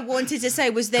what I wanted to say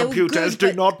was they were good. Computers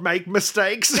do not make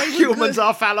mistakes. Humans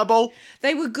are fallible.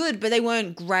 They were good, but they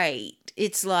weren't great.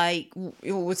 It's like,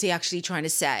 what's he actually trying to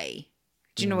say?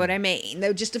 Do you know what I mean? They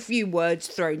were just a few words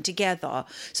thrown together.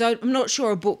 So I'm not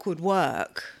sure a book would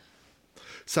work.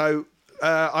 So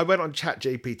I went on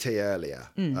ChatGPT earlier.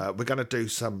 We're going to do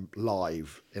some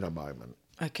live in a moment.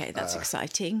 Okay, that's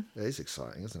exciting. It is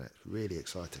exciting, isn't it? Really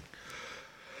exciting.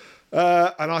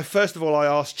 And I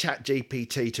asked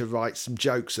ChatGPT to write some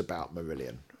jokes about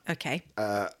Marillion. Okay.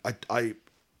 I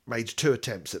made 2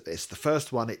 attempts at this. The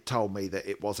first one, it told me that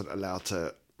it wasn't allowed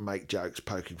to make jokes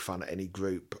poking fun at any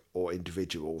group or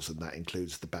individuals, and that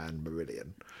includes the band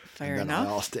Marillion. Fair and then enough.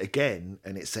 I asked it again,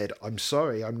 and it said, I'm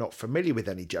sorry, I'm not familiar with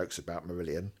any jokes about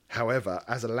Marillion. However,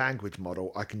 as a language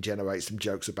model, I can generate some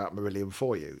jokes about Marillion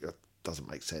for you. That doesn't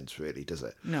make sense, really, does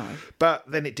it? No. But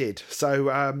then it did.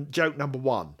 So joke number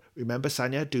 1. Remember,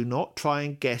 Sanya, do not try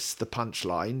and guess the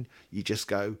punchline. You just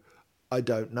go, I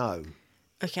don't know.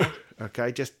 Okay.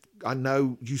 Okay, I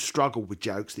know you struggle with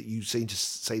jokes, that you seem to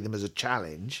see them as a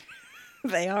challenge.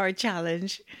 They are a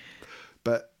challenge.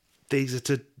 But these are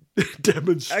to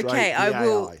demonstrate Okay,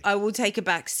 the I will take a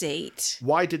back seat.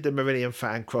 Why did the Marillion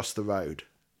fan cross the road?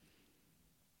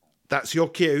 That's your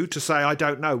cue to say, I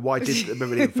don't know. Why did the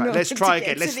Marillion fan... Let's try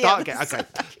again. Let's start again. Okay,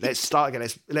 let's start again.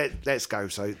 Let's go.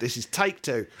 So this is take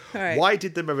 2. Right. Why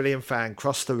did the Marillion fan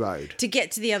cross the road? To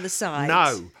get to the other side.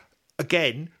 No.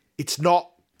 Again, it's not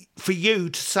for you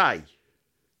to say.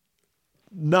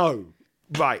 No.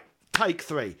 Right. Take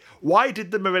 3. Why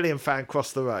did the Marillion fan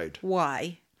cross the road?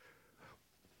 Why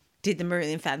did the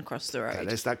Marillion fan cross the road?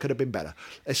 Okay, that could have been better.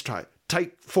 Let's try it.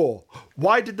 Take 4.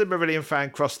 Why did the Marillion fan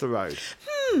cross the road?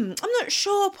 I'm not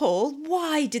sure, Paul.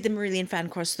 Why did the Marillion fan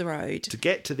cross the road? To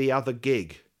get to the other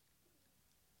gig.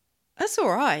 That's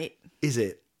all right. Is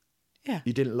it? Yeah.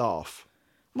 You didn't laugh?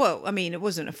 Well, I mean, it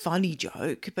wasn't a funny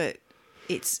joke, but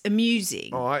it's amusing.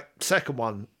 All right. Second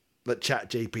one that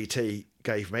ChatGPT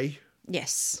gave me.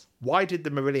 Yes. Why did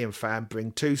the Marillion fan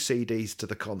bring 2 CDs to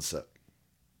the concert?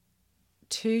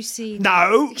 2 CDs?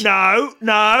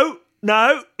 No.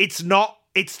 It's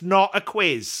not a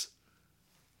quiz.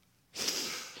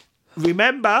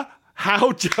 Remember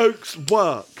how jokes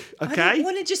work, okay? I don't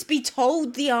want to just be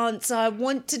told the answer. I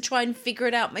want to try and figure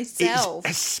it out myself.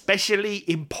 It's especially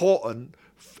important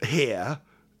here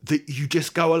that you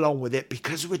just go along with it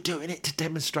because we're doing it to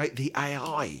demonstrate the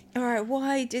AI. All right,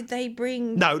 why did they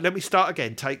bring... No, let me start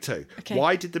again. Take 2. Okay.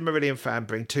 Why did the Marillion fan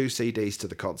bring 2 CDs to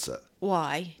the concert?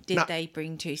 Why did they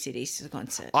bring 2 CDs to the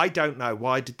concert? I don't know.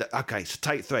 Why did they... Okay, so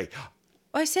take 3.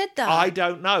 I said that. I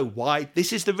don't know why.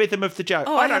 This is the rhythm of the joke.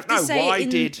 Oh, I don't know say why it in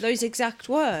did those exact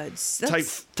words.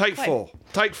 take 4.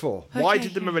 Take 4. Why Okay,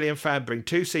 did the Marillion fan bring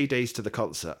 2 CDs to the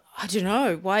concert? I don't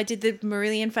know. Why did the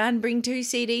Marillion fan bring 2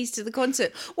 CDs to the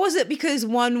concert? Was it because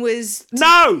one was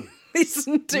No.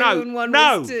 listened to No, and one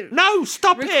no, was to no!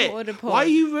 Stop record it! upon? Why are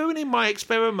you ruining my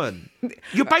experiment?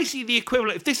 You're basically the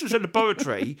equivalent. If this was a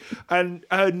laboratory and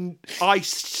I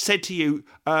said to you,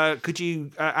 "Could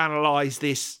you analyse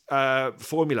this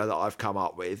formula that I've come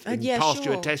up with and pass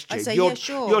you a sure. test I tube?" say, You're yeah,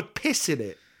 sure. you're pissing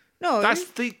it. No. That's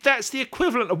the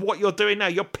equivalent of what you're doing now.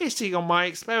 You're pissing on my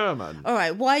experiment. All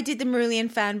right. Why did the Marillion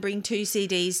fan bring 2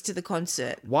 CDs to the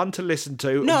concert? One to listen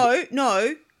to.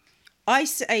 No. I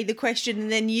say the question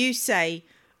and then you say,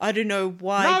 I don't know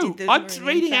why. No, did the I'm Marillion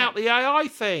reading fan... out the AI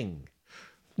thing.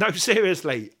 No,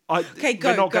 seriously. Okay,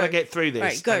 go. We're not going to go. get through this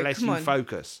Right, go, unless come you on.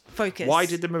 focus. Focus. Why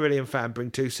did the Marillion fan bring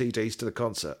 2 CDs to the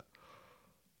concert?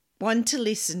 One to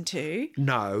listen to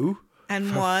No.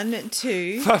 and one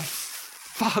to... For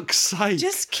fuck's sake.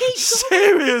 Just keep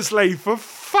Seriously, for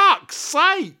fuck's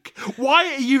sake.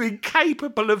 Why are you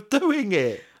incapable of doing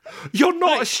it? You're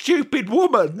not a stupid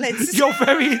woman. You're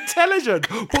very intelligent.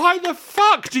 Why the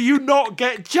fuck do you not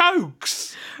get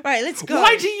jokes? Right, let's go.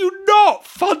 Why do you not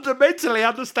fundamentally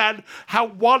understand how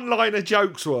one-liner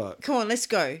jokes work? Come on, let's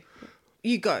go.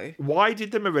 You go. Why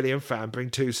did the Marillion fan bring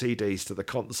 2 CDs to the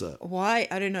concert? Why?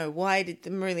 I don't know. Why did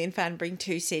the Marillion fan bring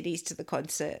 2 CDs to the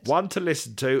concert? One to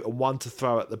listen to and one to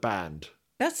throw at the band.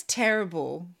 That's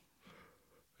terrible.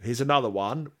 Here's another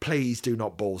one. Please do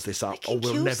not balls this up or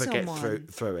we'll never get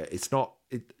through it. It's not...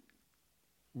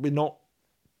 we're not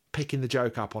picking the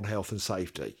joke up on health and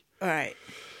safety. All right.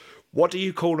 What do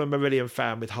you call a Marillion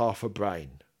fan with half a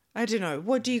brain? I don't know.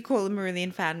 What do you call a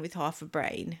Marillion fan with half a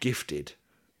brain? Gifted.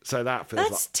 So that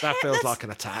feels like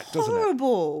an attack, doesn't it?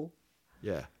 Horrible.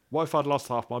 Yeah. What if I'd lost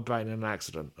half my brain in an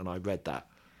accident and I read that?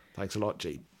 Thanks a lot,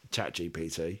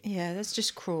 ChatGPT. Yeah, that's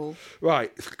just cruel.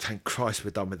 Right. Thank Christ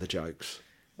we're done with the jokes.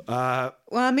 Well,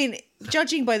 I mean,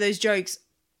 judging by those jokes,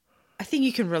 I think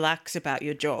you can relax about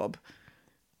your job.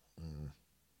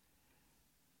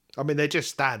 I mean, they're just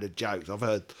standard jokes. I've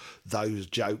heard those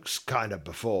jokes kind of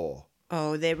before.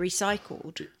 Oh, they're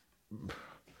recycled.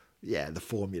 Yeah, the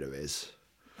formula is.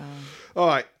 All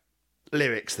right.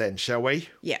 Lyrics then, shall we?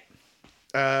 Yeah.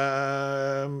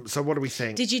 So what do we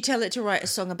think? Did you tell it to write a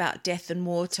song about death and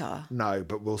water? No,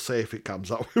 but we'll see if it comes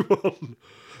up with one.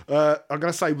 I'm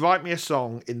going to say, write me a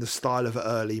song in the style of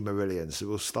early Marillion. So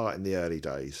we'll start in the early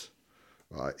days.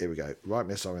 Right, here we go. Write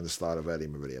me a song in the style of early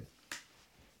Marillion.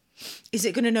 Is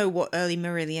it going to know what early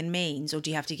Marillion means, or do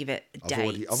you have to give it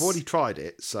dates? I've already tried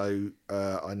it, so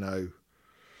I know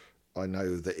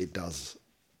that it does.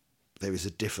 There is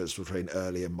a difference between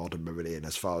early and modern Marillion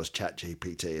as far as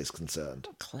ChatGPT is concerned.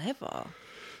 Clever.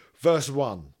 Verse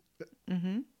 1.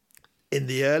 Mm-hmm. In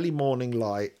the early morning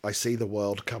light, I see the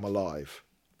world come alive.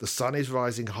 The sun is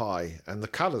rising high and the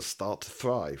colours start to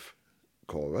thrive.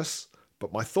 Chorus.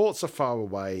 But my thoughts are far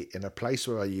away in a place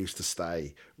where I used to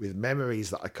stay with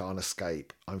memories that I can't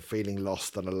escape. I'm feeling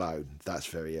lost and alone. That's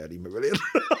very early Marillion.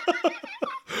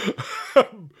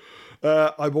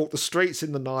 I walk the streets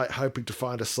in the night hoping to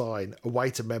find a sign, a way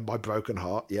to mend my broken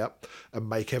heart, and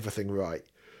make everything right.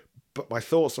 But my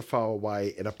thoughts are far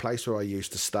away in a place where I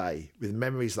used to stay with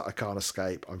memories that I can't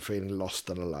escape. I'm feeling lost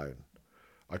and alone.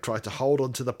 I try to hold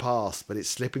on to the past, but it's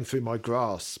slipping through my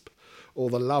grasp. All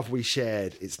the love we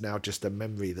shared, it's now just a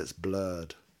memory that's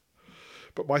blurred.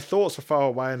 But my thoughts are far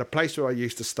away in a place where I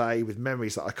used to stay with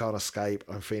memories that I can't escape.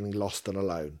 I'm feeling lost and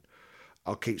alone.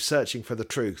 I'll keep searching for the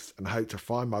truth and hope to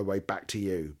find my way back to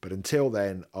you. But until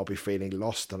then, I'll be feeling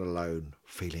lost and alone.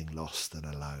 Feeling lost and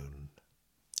alone.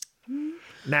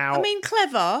 Now, I mean,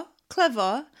 clever.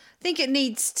 I think it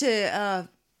needs to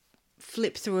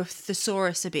flip through a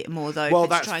thesaurus a bit more, though. Well,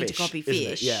 if it's that's trying fish, to copy isn't it?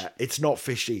 fish. Yeah, it's not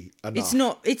fishy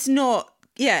enough. It's not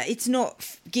it's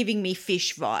not giving me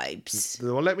Fish vibes.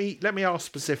 Well, let me ask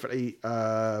specifically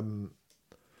for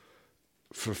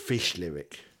Fish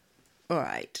lyric. All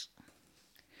right.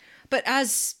 But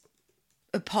as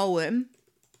a poem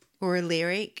or a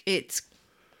lyric, it's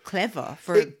clever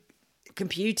for a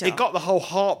computer. It got the whole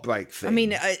heartbreak thing. I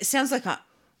mean, it sounds like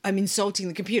I'm insulting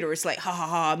the computer. It's like, ha ha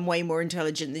ha, I'm way more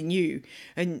intelligent than you.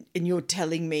 And you're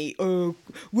telling me, oh,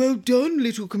 well done,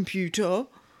 little computer.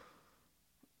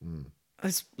 I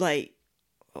was like,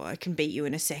 oh, I can beat you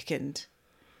in a second.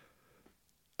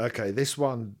 Okay, this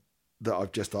one that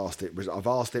I've just asked I've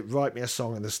asked it, write me a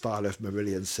song in the style of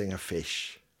Marillion Singer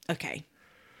Fish. Okay.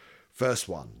 First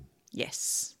one.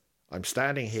 Yes. I'm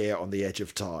standing here on the edge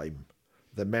of time.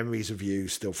 The memories of you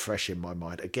still fresh in my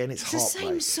mind. Again, it's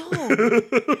heartbreak. The same song.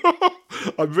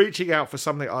 I'm reaching out for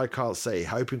something I can't see,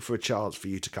 hoping for a chance for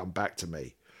you to come back to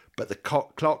me. But the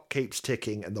clock keeps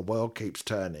ticking and the world keeps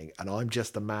turning, and I'm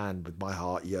just a man with my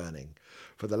heart yearning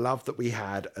for the love that we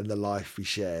had and the life we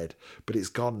shared. But it's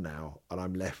gone now, and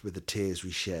I'm left with the tears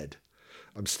we shed.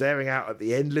 I'm staring out at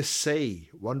the endless sea,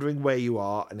 wondering where you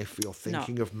are and if you're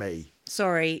thinking of me.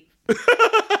 Sorry.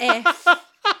 F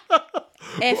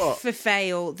what? For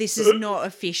fail. This is not a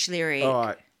Fish lyric. All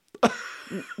right.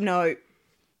 No.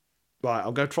 Right,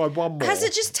 I'm going to try one more. Has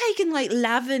it just taken like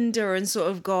Lavender and sort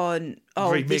of gone,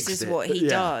 oh, remixed this is what he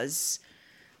does?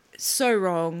 So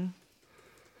wrong.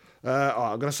 All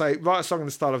right, I'm going to say, write a song in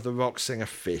the style of the rock singer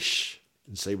Fish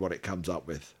and see what it comes up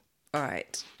with. All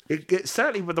right. It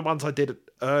certainly with the ones I did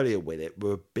earlier with it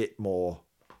were a bit more,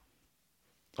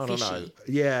 I don't know.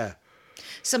 Yeah.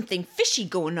 Something fishy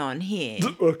going on here.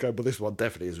 Okay, but this one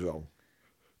definitely is wrong.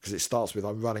 Because it starts with,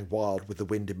 I'm running wild with the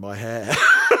wind in my hair.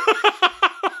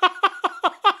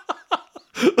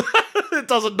 It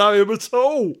doesn't know him at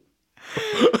all.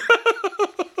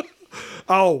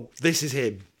 Oh, this is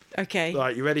him. Okay.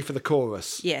 Right, you ready for the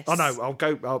chorus? Yes. Oh, no,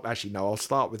 I'll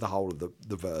start with the whole of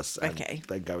the verse and okay.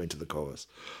 then go into the chorus.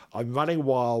 I'm running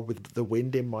wild with the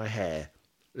wind in my hair,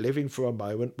 living for a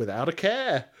moment without a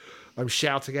care. I'm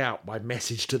shouting out my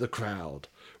message to the crowd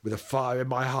with a fire in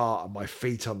my heart and my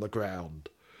feet on the ground.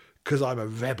 'Cause I'm a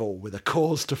rebel with a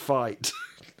cause to fight.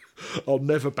 I'll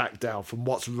never back down from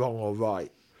what's wrong or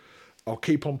right. I'll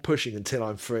keep on pushing until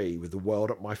I'm free with the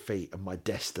world at my feet and my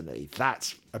destiny.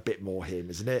 That's a bit more him,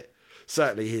 isn't it?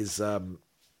 Certainly his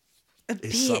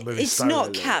it's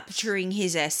not capturing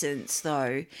his essence,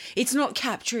 though. It's not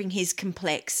capturing his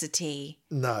complexity.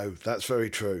 No, that's very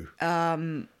true.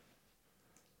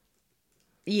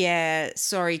 Yeah,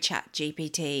 sorry,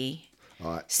 ChatGPT.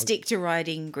 All right, Stick to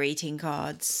writing greeting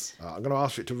cards. I'm going to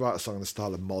ask you to write a song in the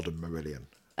style of modern Marillion.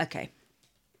 Okay.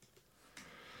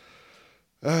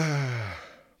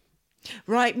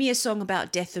 Write me a song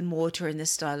about death and water in the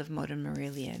style of modern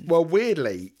Marillion. Well,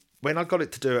 weirdly, when I got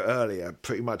it to do it earlier,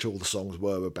 pretty much all the songs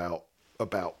were about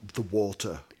the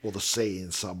water or the sea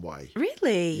in some way.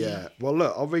 Really? Yeah. Well,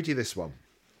 look, I'll read you this one.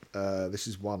 This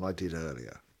is one I did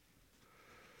earlier.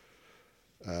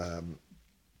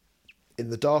 In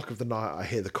the dark of the night, I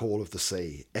hear the call of the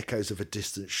sea, echoes of a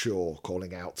distant shore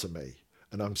calling out to me,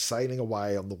 and I'm sailing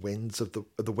away on the wings of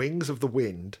the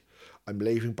wind. I'm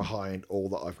leaving behind all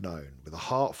that I've known. With a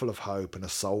heart full of hope and a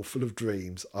soul full of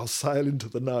dreams, I'll sail into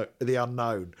the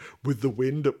unknown with the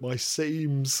wind at my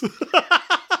seams. I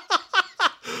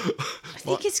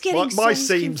think it's getting my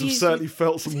seams have certainly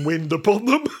felt some wind upon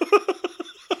them.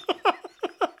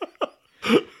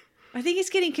 I think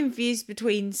it's getting confused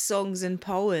between songs and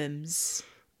poems.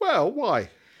 Well,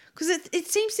 why? Because it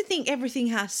seems to think everything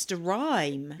has to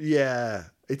rhyme. Yeah,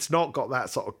 it's not got that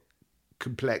sort of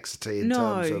complexity in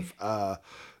terms of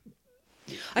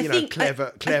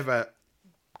clever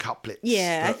couplets.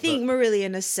 Yeah, I think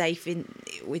Marillion is safe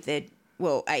with their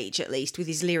age at least with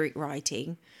his lyric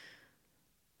writing.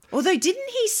 Although didn't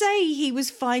he say he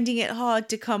was finding it hard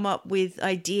to come up with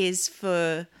ideas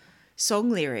for song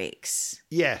lyrics?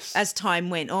 Yes. As time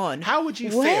went on. How would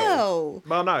you feel?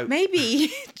 Well, no.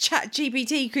 Maybe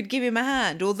ChatGPT could give him a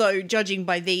hand, although judging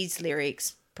by these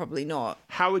lyrics, probably not.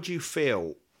 How would you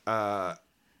feel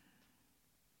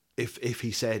if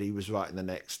he said he was writing the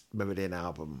next Marillion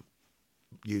album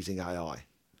using AI?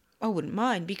 I wouldn't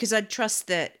mind, because I'd trust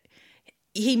that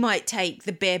he might take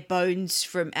the bare bones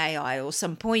from AI or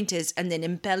some pointers and then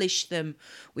embellish them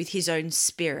with his own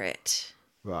spirit.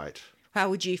 Right. How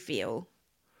would you feel?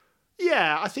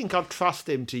 Yeah, I think I'd trust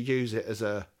him to use it as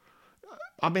a...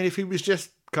 I mean, if he was just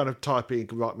kind of typing,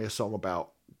 write me a song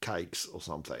about cakes or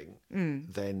something,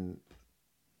 then...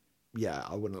 Yeah,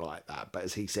 I wouldn't like that. But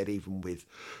as he said, even with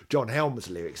John Helmer's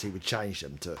lyrics, he would change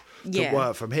them to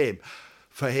work for him.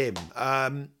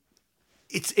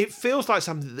 It feels like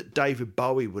something that David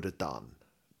Bowie would have done.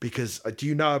 Because do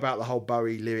you know about the whole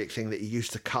Bowie lyric thing that he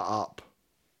used to cut up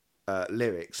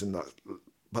lyrics and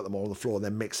put them all on the floor and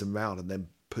then mix them around and then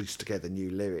push together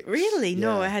new lyrics? Really? Yeah.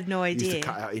 No, I had no idea. He used to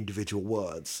cut out individual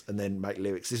words and then make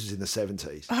lyrics. This was in the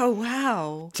 70s. Oh,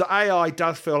 wow. So AI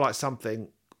does feel like something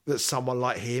that someone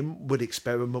like him would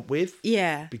experiment with.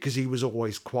 Yeah. Because he was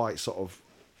always quite sort of,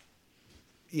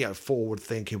 forward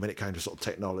thinking when it came to sort of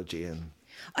technology and...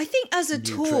 I think as a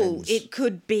tool, trends. It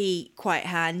could be quite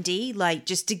handy, like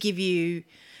just to give you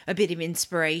a bit of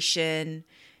inspiration,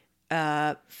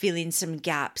 fill in some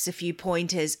gaps, a few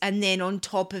pointers. And then on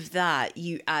top of that,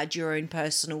 you add your own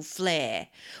personal flair,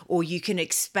 or you can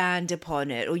expand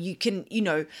upon it, or you can,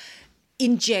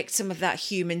 inject some of that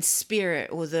human spirit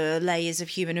or the layers of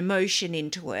human emotion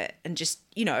into it and just,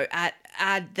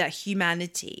 add that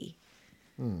humanity.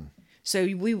 So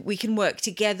we can work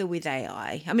together with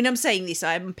AI. I mean, I'm saying this,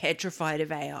 I'm petrified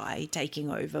of AI taking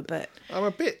over, but... I'm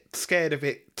a bit scared of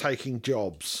it taking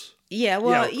jobs. Yeah,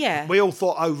 well, yeah. We all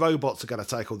thought, robots are going to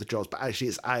take all the jobs, but actually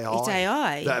it's AI. It's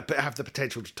AI. That have the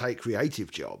potential to take creative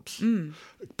jobs.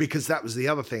 Because that was the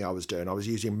other thing I was doing. I was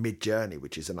using Midjourney,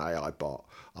 which is an AI bot,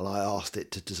 and I asked it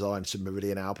to design some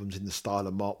Marillion albums in the style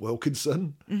of Mark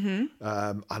Wilkinson. And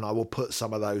I will put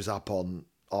some of those up on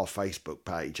our Facebook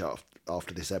page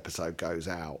after this episode goes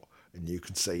out, and you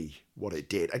can see what it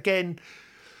did. Again,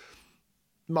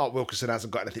 Mark Wilkinson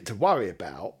hasn't got anything to worry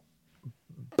about,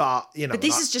 but But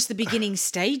this is just the beginning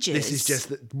stages. This is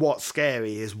just what's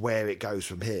scary is where it goes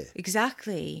from here.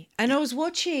 Exactly. And I was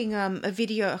watching a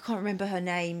video. I can't remember her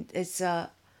name. It's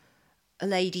a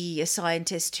lady, a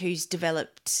scientist who's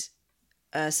developed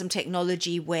some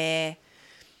technology where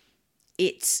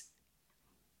it's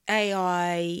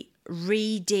AI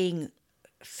reading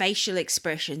facial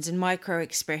expressions and micro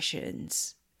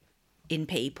expressions in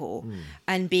people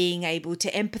and being able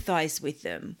to empathize with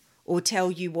them or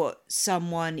tell you what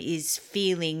someone is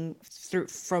feeling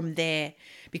from there,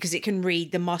 because it can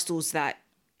read the muscles that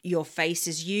your face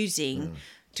is using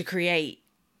to create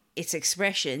its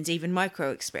expressions, even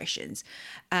micro expressions.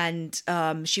 And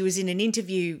she was in an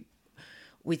interview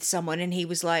with someone and he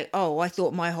was like, I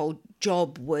thought my whole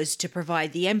job was to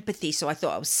provide the empathy, so I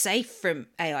thought I was safe from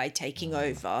AI taking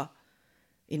over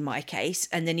in my case.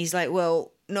 And then he's like,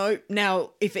 well, no, now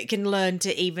if it can learn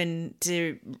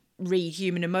to read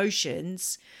human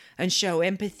emotions and show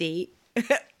empathy,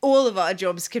 all of our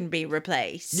jobs can be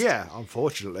replaced. Yeah,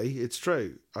 unfortunately, it's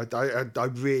true. I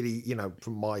really,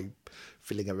 from my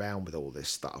fiddling around with all this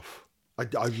stuff, I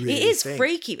really it is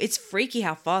freaky. It's freaky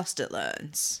how fast it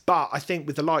learns. But I think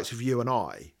with the likes of you and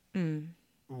I,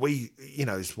 we,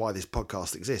 it's why this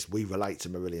podcast exists. We relate to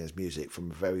Marillion's music from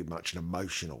very much an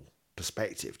emotional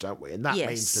perspective, don't we? And that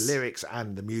means the lyrics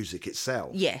and the music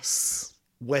itself. Yes.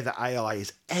 Whether AI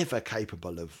is ever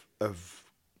capable of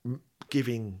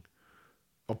giving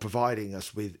or providing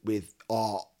us with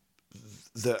art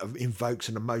that invokes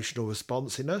an emotional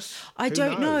response in us? I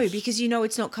don't know, because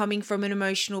it's not coming from an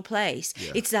emotional place.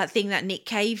 Yeah. It's that thing that Nick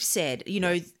Cave said,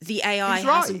 the AI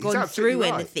hasn't gone through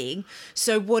anything.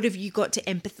 So what have you got to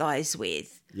empathize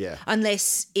with? Yeah.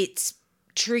 Unless it's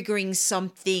triggering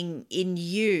something in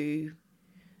you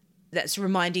that's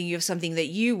reminding you of something that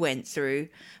you went through.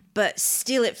 But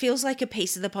still, it feels like a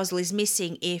piece of the puzzle is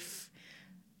missing if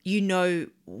you know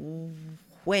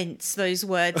whence those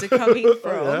words are coming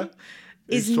from.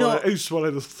 Yeah. Who's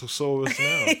swallowed a thesaurus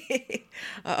now?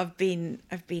 I've been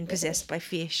possessed by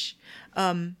fish.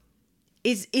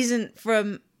 Isn't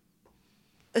from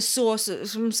a source,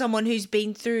 from someone who's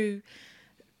been through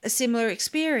a similar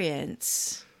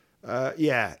experience.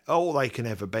 Yeah, all they can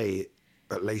ever be,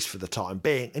 at least for the time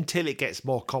being, until it gets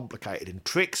more complicated and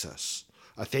tricks us.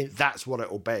 I think that's what it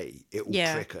will be. It will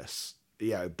trick us,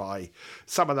 by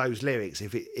some of those lyrics.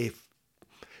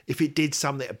 If it did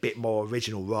something a bit more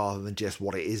original rather than just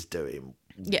what it is doing,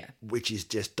 which is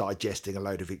just digesting a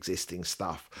load of existing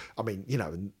stuff. I mean,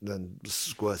 and then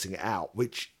squirting it out,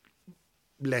 which,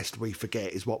 lest we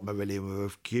forget, is what Marillion were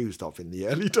accused of in the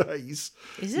early days.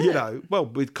 Is it?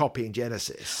 With copying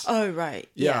Genesis. Oh, right.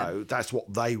 Yeah. That's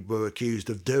what they were accused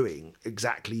of doing,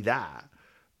 exactly that.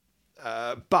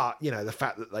 But, the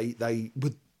fact that they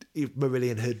would, if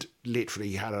Marillion had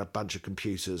literally had a bunch of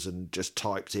computers and just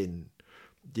typed in,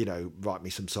 write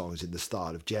me some songs in the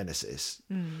style of Genesis,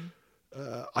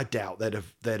 I doubt they'd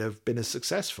have been as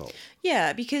successful.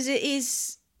 Yeah, because it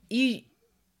is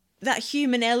that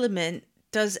human element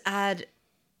does add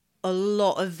a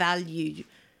lot of value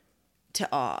to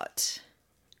art.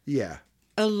 Yeah.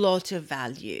 A lot of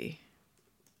value.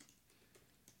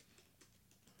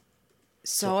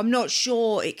 So I'm not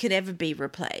sure it could ever be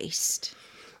replaced.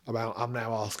 I'm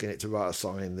now asking it to write a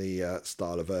song in the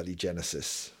style of early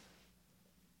Genesis.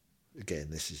 Again,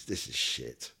 this is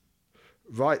shit.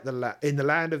 Right, in the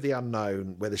land of the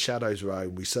unknown, where the shadows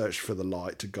roam, we search for the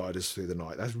light to guide us through the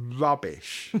night. That's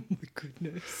rubbish. Oh my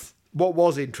goodness. What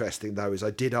was interesting, though, is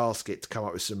I did ask it to come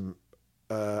up with some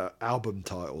album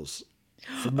titles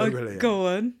for Marillion. Go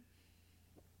on.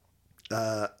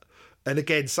 And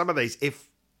again, some of these, if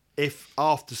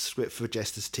after Script for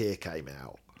Jester's Tear came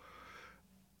out,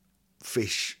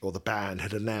 Fish or the band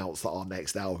had announced that our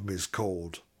next album is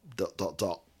called ...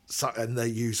 So, and they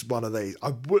used one of these, I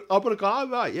would have gone, oh,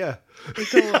 right, yeah.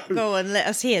 Go on, let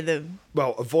us hear them.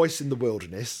 Well, A Voice in the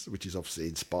Wilderness, which is obviously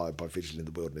inspired by Vigil in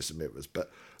the Wilderness and Mirrors,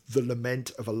 but The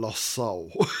Lament of a Lost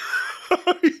Soul.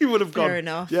 You would have gone. Fair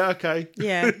enough. Yeah, okay.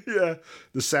 Yeah. Yeah.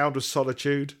 The Sound of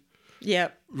Solitude.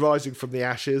 Yep. Rising from the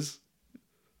Ashes.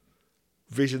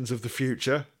 Visions of the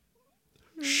Future.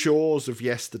 Shores of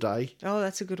Yesterday. Oh,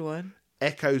 that's a good one.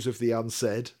 Echoes of the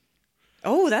Unsaid.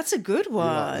 Oh, that's a good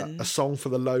one. Like A Song for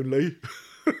the Lonely.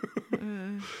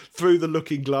 Through the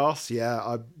Looking Glass. Yeah,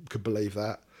 I could believe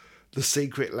that. The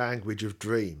Secret Language of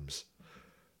Dreams.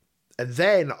 And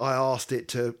then I asked it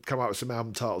to come up with some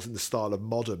album titles in the style of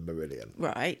modern Marillion.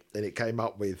 Right. And it came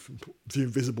up with The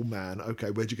Invisible Man. Okay,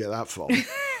 where'd you get that from?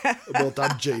 Well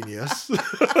done, genius.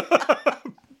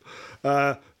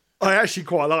 I actually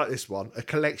quite like this one. A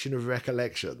Collection of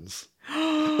Recollections.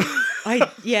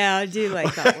 I do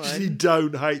like that one. I actually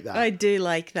don't hate that. I do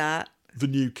like that. The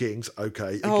New Kings.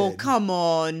 Okay. Again. Oh, come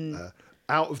on.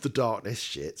 Out of the Darkness.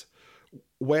 Shit.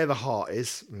 Where the Heart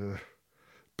Is.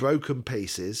 Broken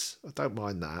Pieces. I don't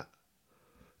mind that.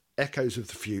 Echoes of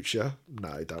the Future.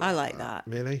 No, don't. I like that.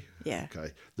 Really? Yeah.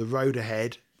 Okay. The Road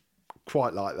Ahead.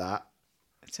 Quite like that.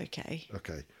 It's okay.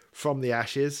 Okay. From the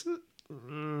Ashes.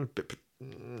 Nah.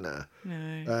 No.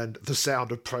 And The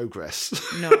Sound of Progress.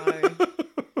 No.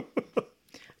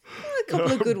 A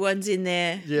couple of good ones in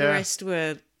there. Yeah. The rest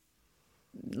were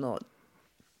not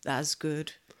as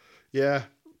good. Yeah.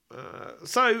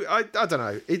 So I don't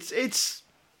know. It's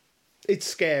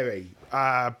scary,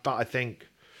 but I think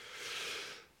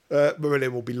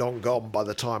Marillion will be long gone by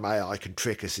the time AI can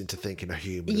trick us into thinking a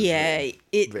human. Yeah,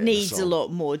 it needs a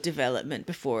lot more development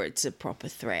before it's a proper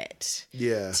threat.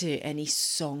 Yeah. To any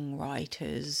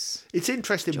songwriters. It's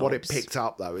interesting what it picked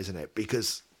up, though, isn't it?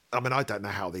 Because I mean, I don't know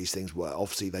how these things work.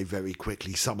 Obviously, they very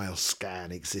quickly somehow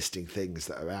scan existing things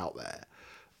that are out there.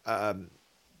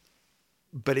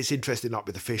 But it's interesting, like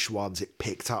with the Fish ones, it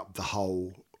picked up the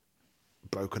whole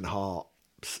broken heart,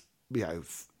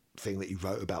 thing that you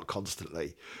wrote about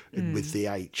constantly. And with the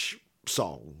H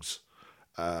songs,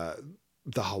 the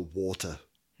whole water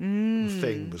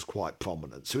thing was quite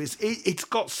prominent. So it's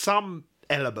got some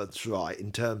elements right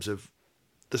in terms of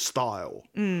the style.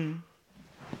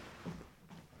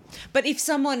 But if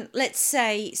someone, let's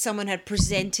say someone had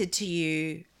presented to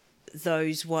you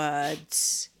those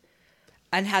words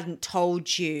and hadn't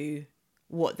told you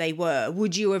what they were,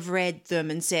 would you have read them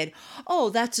and said, oh,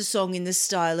 that's a song in the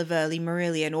style of early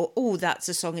Marillion, or oh, that's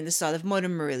a song in the style of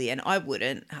modern Marillion? I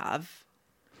wouldn't have.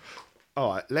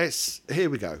 All right, here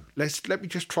we go. Let me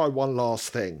just try one last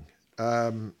thing.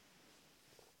 Right,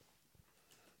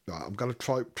 I'm going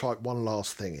to try one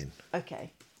last thing in.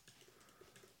 Okay.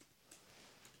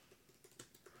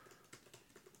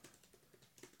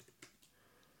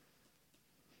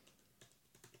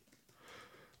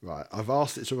 Right, I've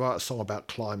asked it to write a song about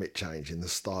climate change in the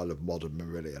style of modern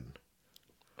Marillion.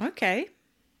 Okay.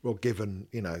 Well, given,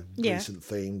 recent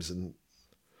themes and...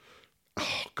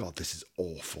 Oh, God, this is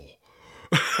awful.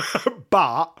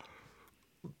 but,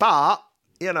 I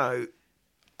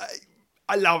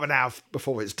love An Hour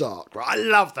Before It's Dark, right? I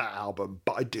love that album,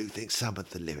 but I do think some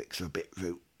of the lyrics are a bit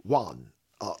rude. One,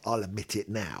 I'll admit it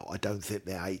now, I don't think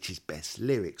they're H's best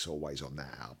lyrics always on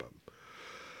that album.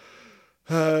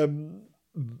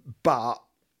 But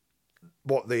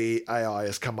what the AI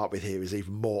has come up with here is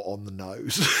even more on the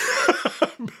nose.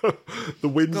 The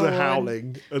winds are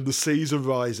howling and the seas are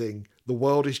rising. The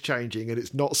world is changing and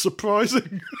it's not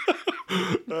surprising.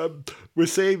 We're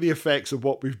seeing the effects of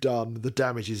what we've done. The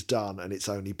damage is done and it's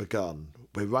only begun.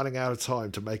 We're running out of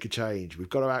time to make a change. We've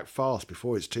got to act fast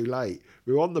before it's too late.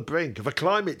 We're on the brink of a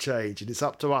climate change and it's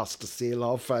up to us to seal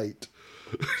our fate.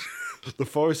 The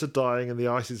forests are dying and the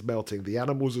ice is melting. The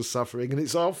animals are suffering and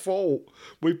it's our fault.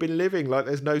 We've been living like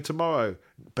there's no tomorrow.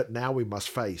 But now we must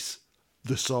face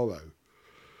the sorrow.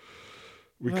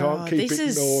 We can't keep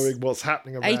ignoring what's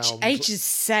happening around. H is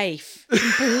safe.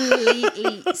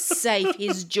 Completely safe.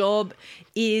 His job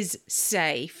is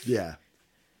safe. Yeah.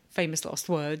 Famous last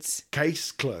words.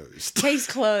 Case closed. Case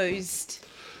closed.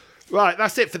 Right,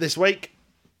 that's it for this week.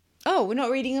 Oh, we're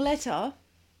not reading a letter?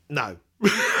 No.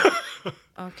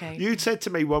 Okay. You said to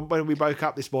me when we woke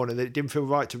up this morning that it didn't feel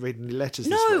right to read any letters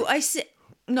this week.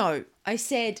 I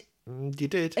said you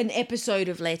did. An episode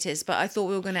of letters, but I thought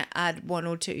we were going to add one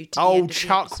or two to the end of the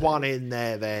chuck episode. one in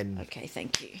there then. Okay,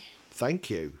 thank you.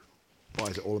 Thank you. Why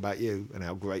is it all about you and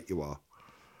how great you are?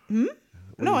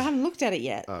 No, I haven't looked at it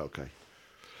yet. Oh, okay.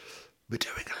 We're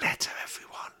doing a letter,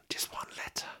 everyone. Just one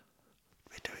letter.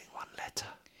 We're doing one letter.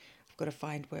 I've got to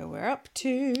find where we're up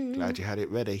to. Glad you had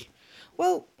it ready.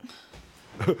 Well,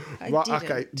 right,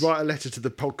 okay. Write a letter to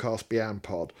the podcast Beyond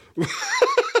Pod.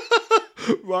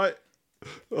 Write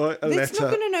a letter. It's not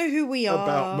going to know who we are.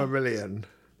 About Marillion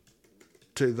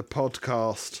to the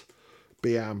podcast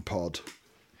Beyond Pod.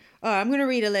 Oh, I'm going to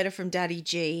read a letter from Daddy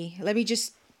G. Let me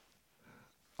just.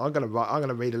 I'm going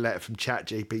to read a letter from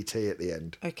ChatGPT at the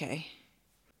end. Okay.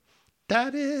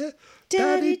 Daddy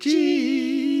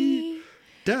G.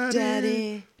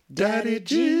 Daddy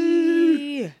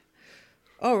G.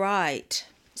 All right.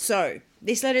 So,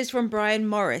 this letter is from Brian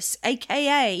Morris,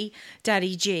 a.k.a.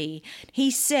 Daddy G. He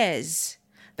says,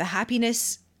 The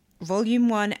Happiness Volume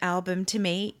 1 album to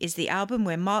me is the album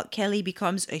where Mark Kelly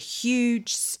becomes a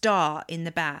huge star in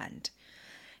the band.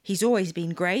 He's always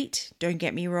been great, don't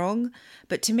get me wrong,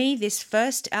 but to me, this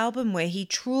first album where he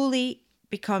truly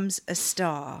becomes a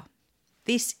star.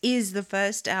 This is the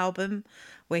first album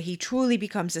where he truly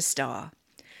becomes a star.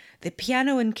 The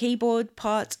piano and keyboard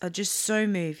parts are just so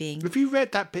moving. Have you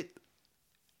read that bit?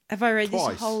 Have I read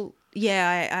twice? This whole... Yeah,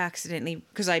 I accidentally...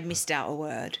 Because I missed out a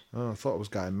word. Oh, I thought I was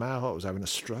going mad. I thought I was having a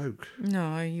stroke.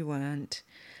 No, you weren't.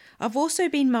 I've also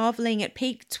been marvelling at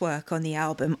Pete's work on the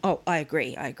album. Oh, I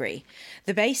agree.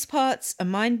 The bass parts are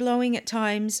mind-blowing at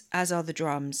times, as are the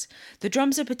drums. The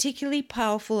drums are particularly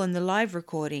powerful on the live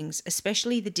recordings,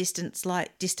 especially the Distant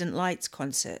Lights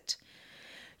concert.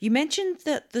 You mentioned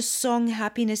that the song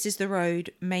Happiness is the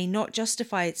Road may not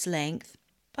justify its length,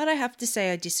 but I have to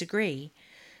say I disagree.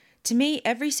 To me,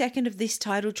 every second of this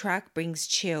title track brings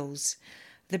chills.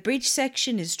 The bridge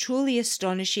section is truly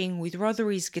astonishing, with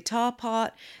Rothery's guitar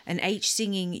part and H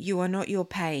singing You Are Not Your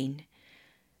Pain.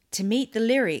 To meet the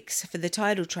lyrics for the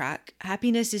title track,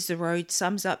 Happiness is the Road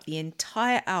sums up the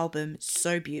entire album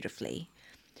so beautifully.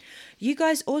 You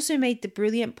guys also made the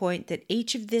brilliant point that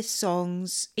each of these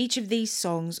songs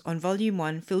on Volume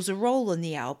 1 fills a role on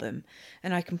the album,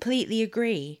 and I completely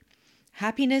agree.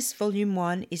 Happiness Volume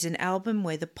 1 is an album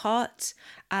where the parts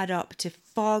add up to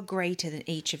far greater than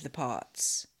each of the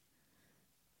parts.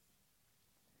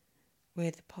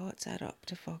 Where the parts add up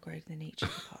to far greater than each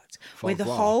of the parts. Where the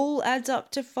whole adds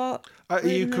up to far... Are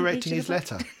you correcting his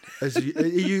letter? Are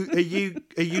you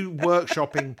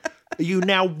workshopping... Are you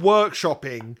now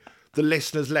workshopping the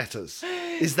listeners' letters?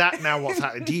 Is that now what's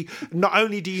happening? Not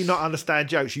only do you not understand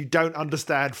jokes, you don't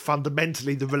understand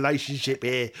fundamentally the relationship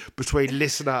here between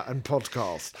listener and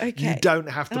podcast. Okay. You don't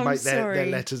have to make their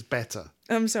letters better.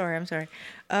 I'm sorry.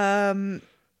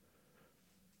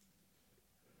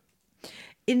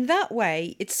 In that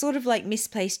way, it's sort of like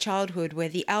Misplaced Childhood, where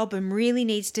the album really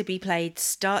needs to be played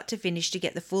start to finish to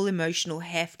get the full emotional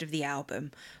heft of the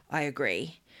album. I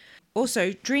agree.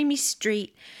 Also, Dreamy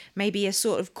Street may be a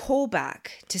sort of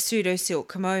callback to Pseudo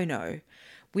Silk Kimono,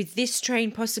 with this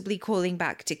train possibly calling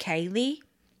back to Kaylee.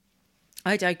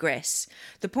 I digress.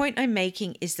 The point I'm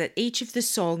making is that each of the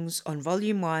songs on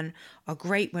Volume 1 are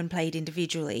great when played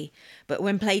individually, but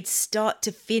when played start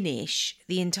to finish,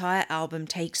 the entire album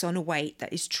takes on a weight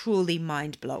that is truly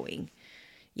mind-blowing.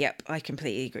 Yep, I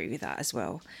completely agree with that as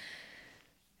well.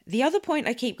 The other point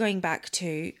I keep going back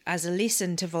to as a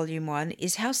listen to Volume 1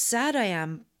 is how sad I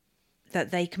am that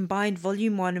they combined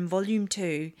Volume 1 and Volume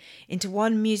 2 into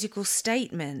one musical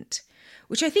statement,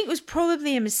 which I think was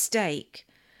probably a mistake.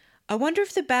 I wonder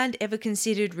if the band ever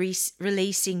considered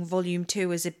releasing Volume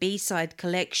 2 as a B-side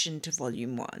collection to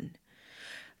Volume 1.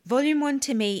 Volume 1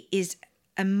 to me is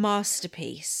a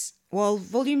masterpiece, while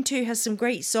Volume 2 has some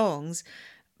great songs,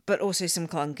 but also some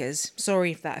clunkers.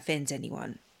 Sorry if that offends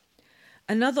anyone.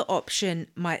 Another option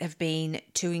might have been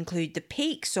to include the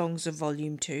peak songs of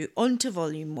Volume 2 onto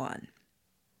Volume 1.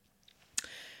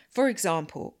 For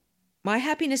example, my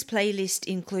happiness playlist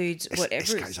includes whatever...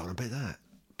 This goes on a bit, that.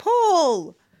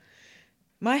 Paul!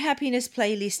 My happiness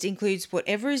playlist includes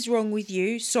Whatever Is Wrong With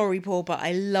You, sorry Paul, but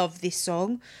I love this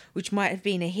song, which might have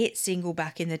been a hit single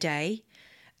back in the day,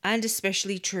 and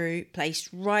Especially True, placed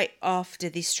right after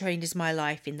This Train Is My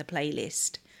Life in the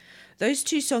playlist. Those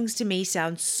two songs to me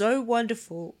sound so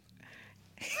wonderful.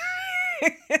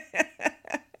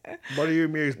 What are you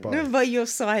amused by? By your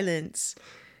silence.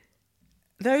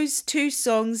 Those two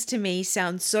songs to me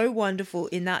sound so wonderful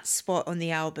in that spot on the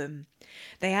album.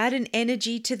 They add an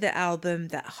energy to the album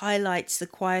that highlights the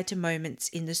quieter moments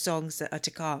in the songs that are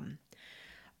to come.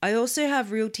 I also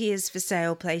have Real Tears for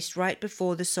Sale placed right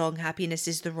before the song Happiness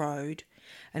is the Road,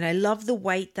 and I love the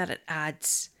weight that it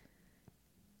adds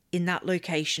in that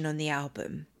location on the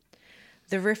album.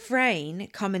 The refrain,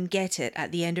 Come and Get It,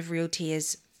 at the end of Real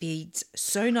Tears feeds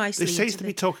so nicely. This seems to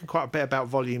be talking quite a bit about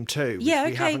Volume 2. Yeah,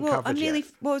 which okay, well, I'm nearly...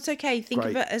 yet. Well, it's okay. Think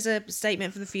of it as a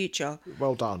statement for the future.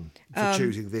 Well done for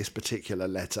choosing this particular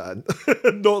letter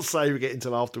and not saving it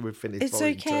until after we've finished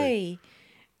Volume 2. It's okay.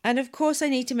 And of course I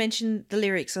need to mention the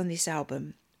lyrics on this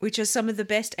album, which are some of the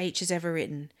best H has ever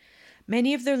written.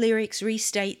 Many of the lyrics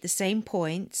restate the same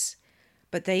points,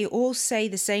 but they all say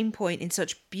the same point in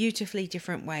such beautifully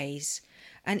different ways.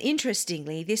 And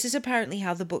interestingly, this is apparently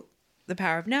how the book The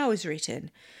Power of Now is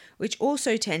written, which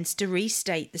also tends to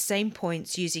restate the same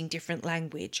points using different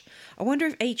language. I wonder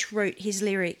if H wrote his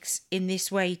lyrics in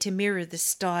this way to mirror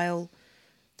the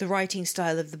writing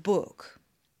style of the book.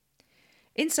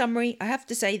 In summary, I have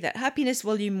to say that Happiness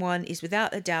Volume 1 is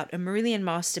without a doubt a Marillion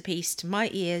masterpiece to my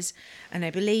ears, and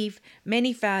I believe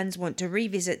many fans want to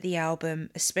revisit the album,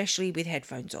 especially with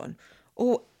headphones on,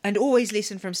 and always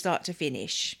listen from start to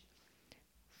finish.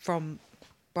 From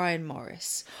Brian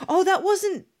Morris. Oh, that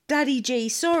wasn't Daddy G.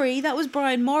 Sorry, that was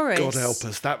Brian Morris. God help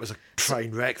us, that was a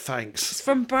train wreck, thanks. It's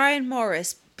from Brian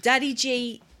Morris. Daddy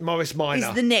G. Morris Minor.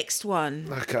 Is the next one.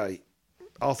 Okay.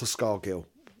 Arthur Scargill.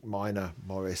 Minor,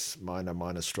 Morris,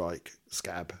 minor strike,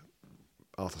 Scab,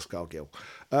 Arthur Scargill.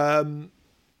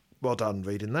 Well done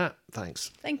reading that. Thanks.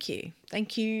 Thank you.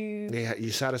 Yeah, you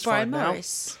satisfied Brian now?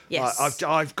 Morris. Yes.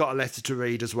 I've got a letter to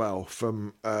read as well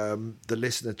from the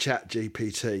listener Chat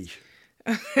GPT.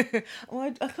 I kind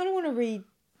of want to read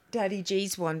Daddy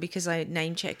G's one because I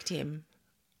name checked him.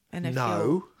 And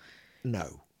No.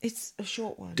 It's a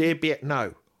short one.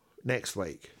 Next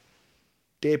week.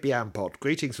 Dear Bianpod,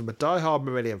 greetings from a die-hard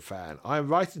Marillion fan. I am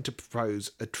writing to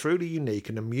propose a truly unique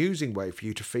and amusing way for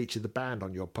you to feature the band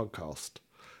on your podcast.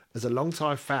 As a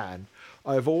long-time fan,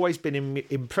 I have always been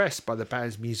impressed by the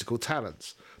band's musical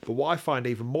talents, but what I find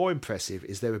even more impressive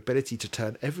is their ability to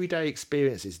turn everyday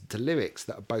experiences into lyrics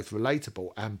that are both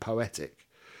relatable and poetic.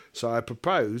 So I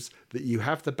propose that you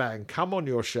have the band come on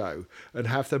your show and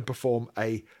have them perform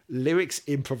a lyrics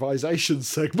improvisation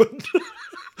segment.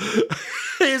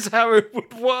 Here's how it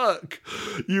would work.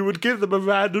 You would give them a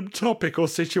random topic or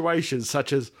situation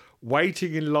such as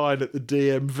waiting in line at the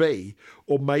DMV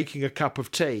or making a cup of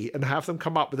tea and have them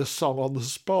come up with a song on the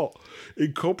spot,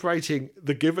 incorporating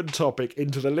the given topic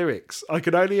into the lyrics. I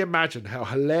can only imagine how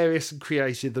hilarious and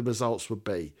creative the results would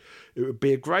be. It would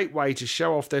be a great way to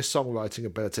show off their songwriting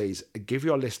abilities and give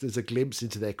your listeners a glimpse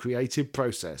into their creative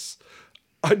process.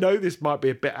 I know this might be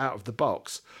a bit out of the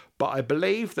box, but I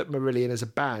believe that Marillion is a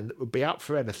band that would be up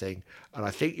for anything, and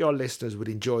I think your listeners would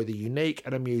enjoy the unique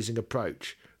and amusing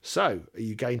approach. So, are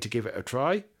you going to give it a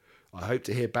try? I hope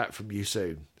to hear back from you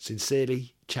soon.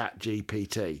 Sincerely,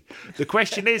 ChatGPT. The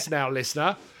question is now,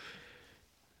 listener,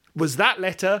 was that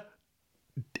letter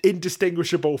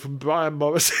indistinguishable from Brian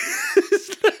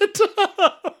Morris's letter?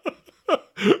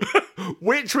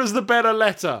 Which was the better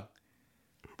letter?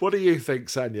 What do you think,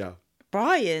 Sanya?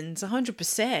 Brian's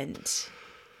 100%.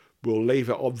 We'll leave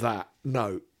it on that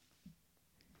note,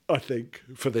 I think,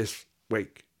 for this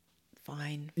week.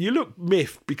 Fine. You look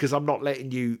miffed because I'm not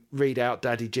letting you read out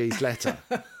Daddy G's letter.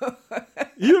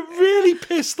 You're really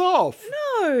pissed off.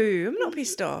 No, I'm not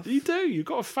pissed off. You do. You've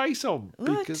got a face on.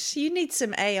 What? Because... You need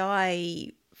some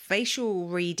AI facial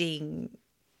reading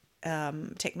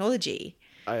technology.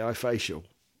 AI facial.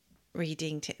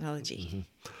 Reading technology.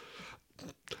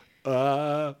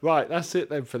 Mm-hmm. Right, that's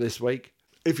it then for this week.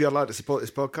 If you'd like to support this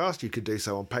podcast, you can do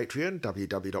so on Patreon,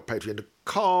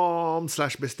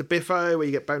 www.patreon.com/Mr. Biffo, where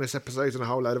you get bonus episodes and a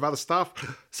whole load of other stuff.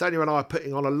 Sanya and I are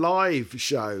putting on a live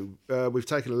show. We've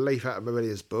taken a leaf out of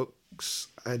Marillion's books,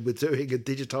 and we're doing a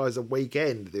Digitiser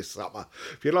weekend this summer.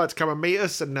 If you'd like to come and meet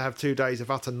us and have 2 days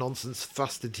of utter nonsense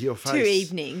thrust into your face. 2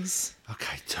 evenings.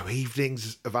 Okay, 2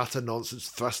 evenings of utter nonsense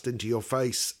thrust into your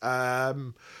face.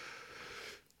 Oh,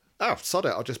 sod it.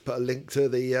 I'll just put a link to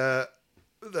the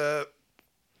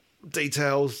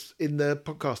details in the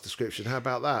podcast description. How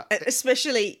about that?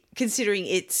 Especially considering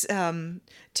it's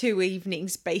 2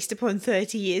 evenings based upon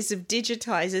 30 years of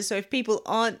Digitiser. So if people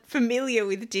aren't familiar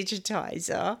with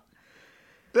Digitiser,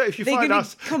 if you find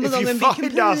us, come along and be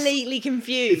completely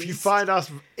confused. If you find us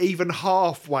even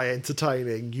halfway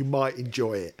entertaining, you might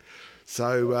enjoy it.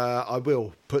 So I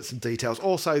will put some details.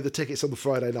 Also, the tickets on the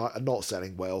Friday night are not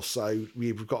selling well, so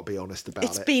we've got to be honest about it.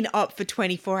 It's been up for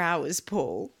 24 hours,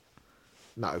 Paul.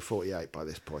 No, 48 by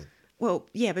this point. Well,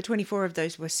 yeah, but 24 of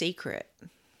those were secret.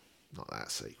 Not that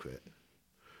secret.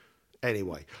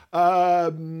 Anyway,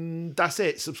 that's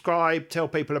it. Subscribe, tell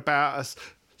people about us.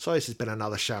 So this has been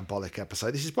another shambolic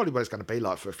episode. This is probably what it's going to be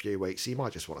like for a few weeks. So you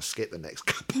might just want to skip the next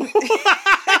couple.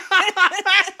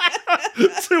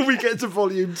 Till we get to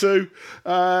volume 2.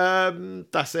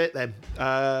 That's it then.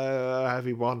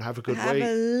 Everyone, have a good week. Have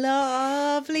a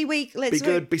lovely week. Be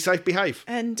good, be safe, behave.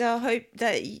 And I hope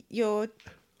that your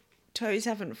toes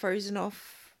haven't frozen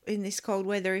off in this cold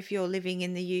weather if you're living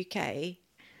in the UK.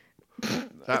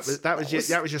 That was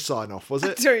your sign off, was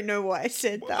it? I don't know why I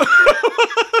said that.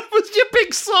 Was your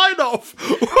big sign off?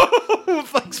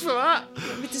 Thanks for that.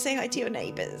 Remember to say hi to your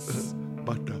neighbours.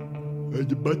 Butter.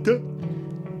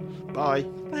 Bye.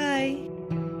 Bye.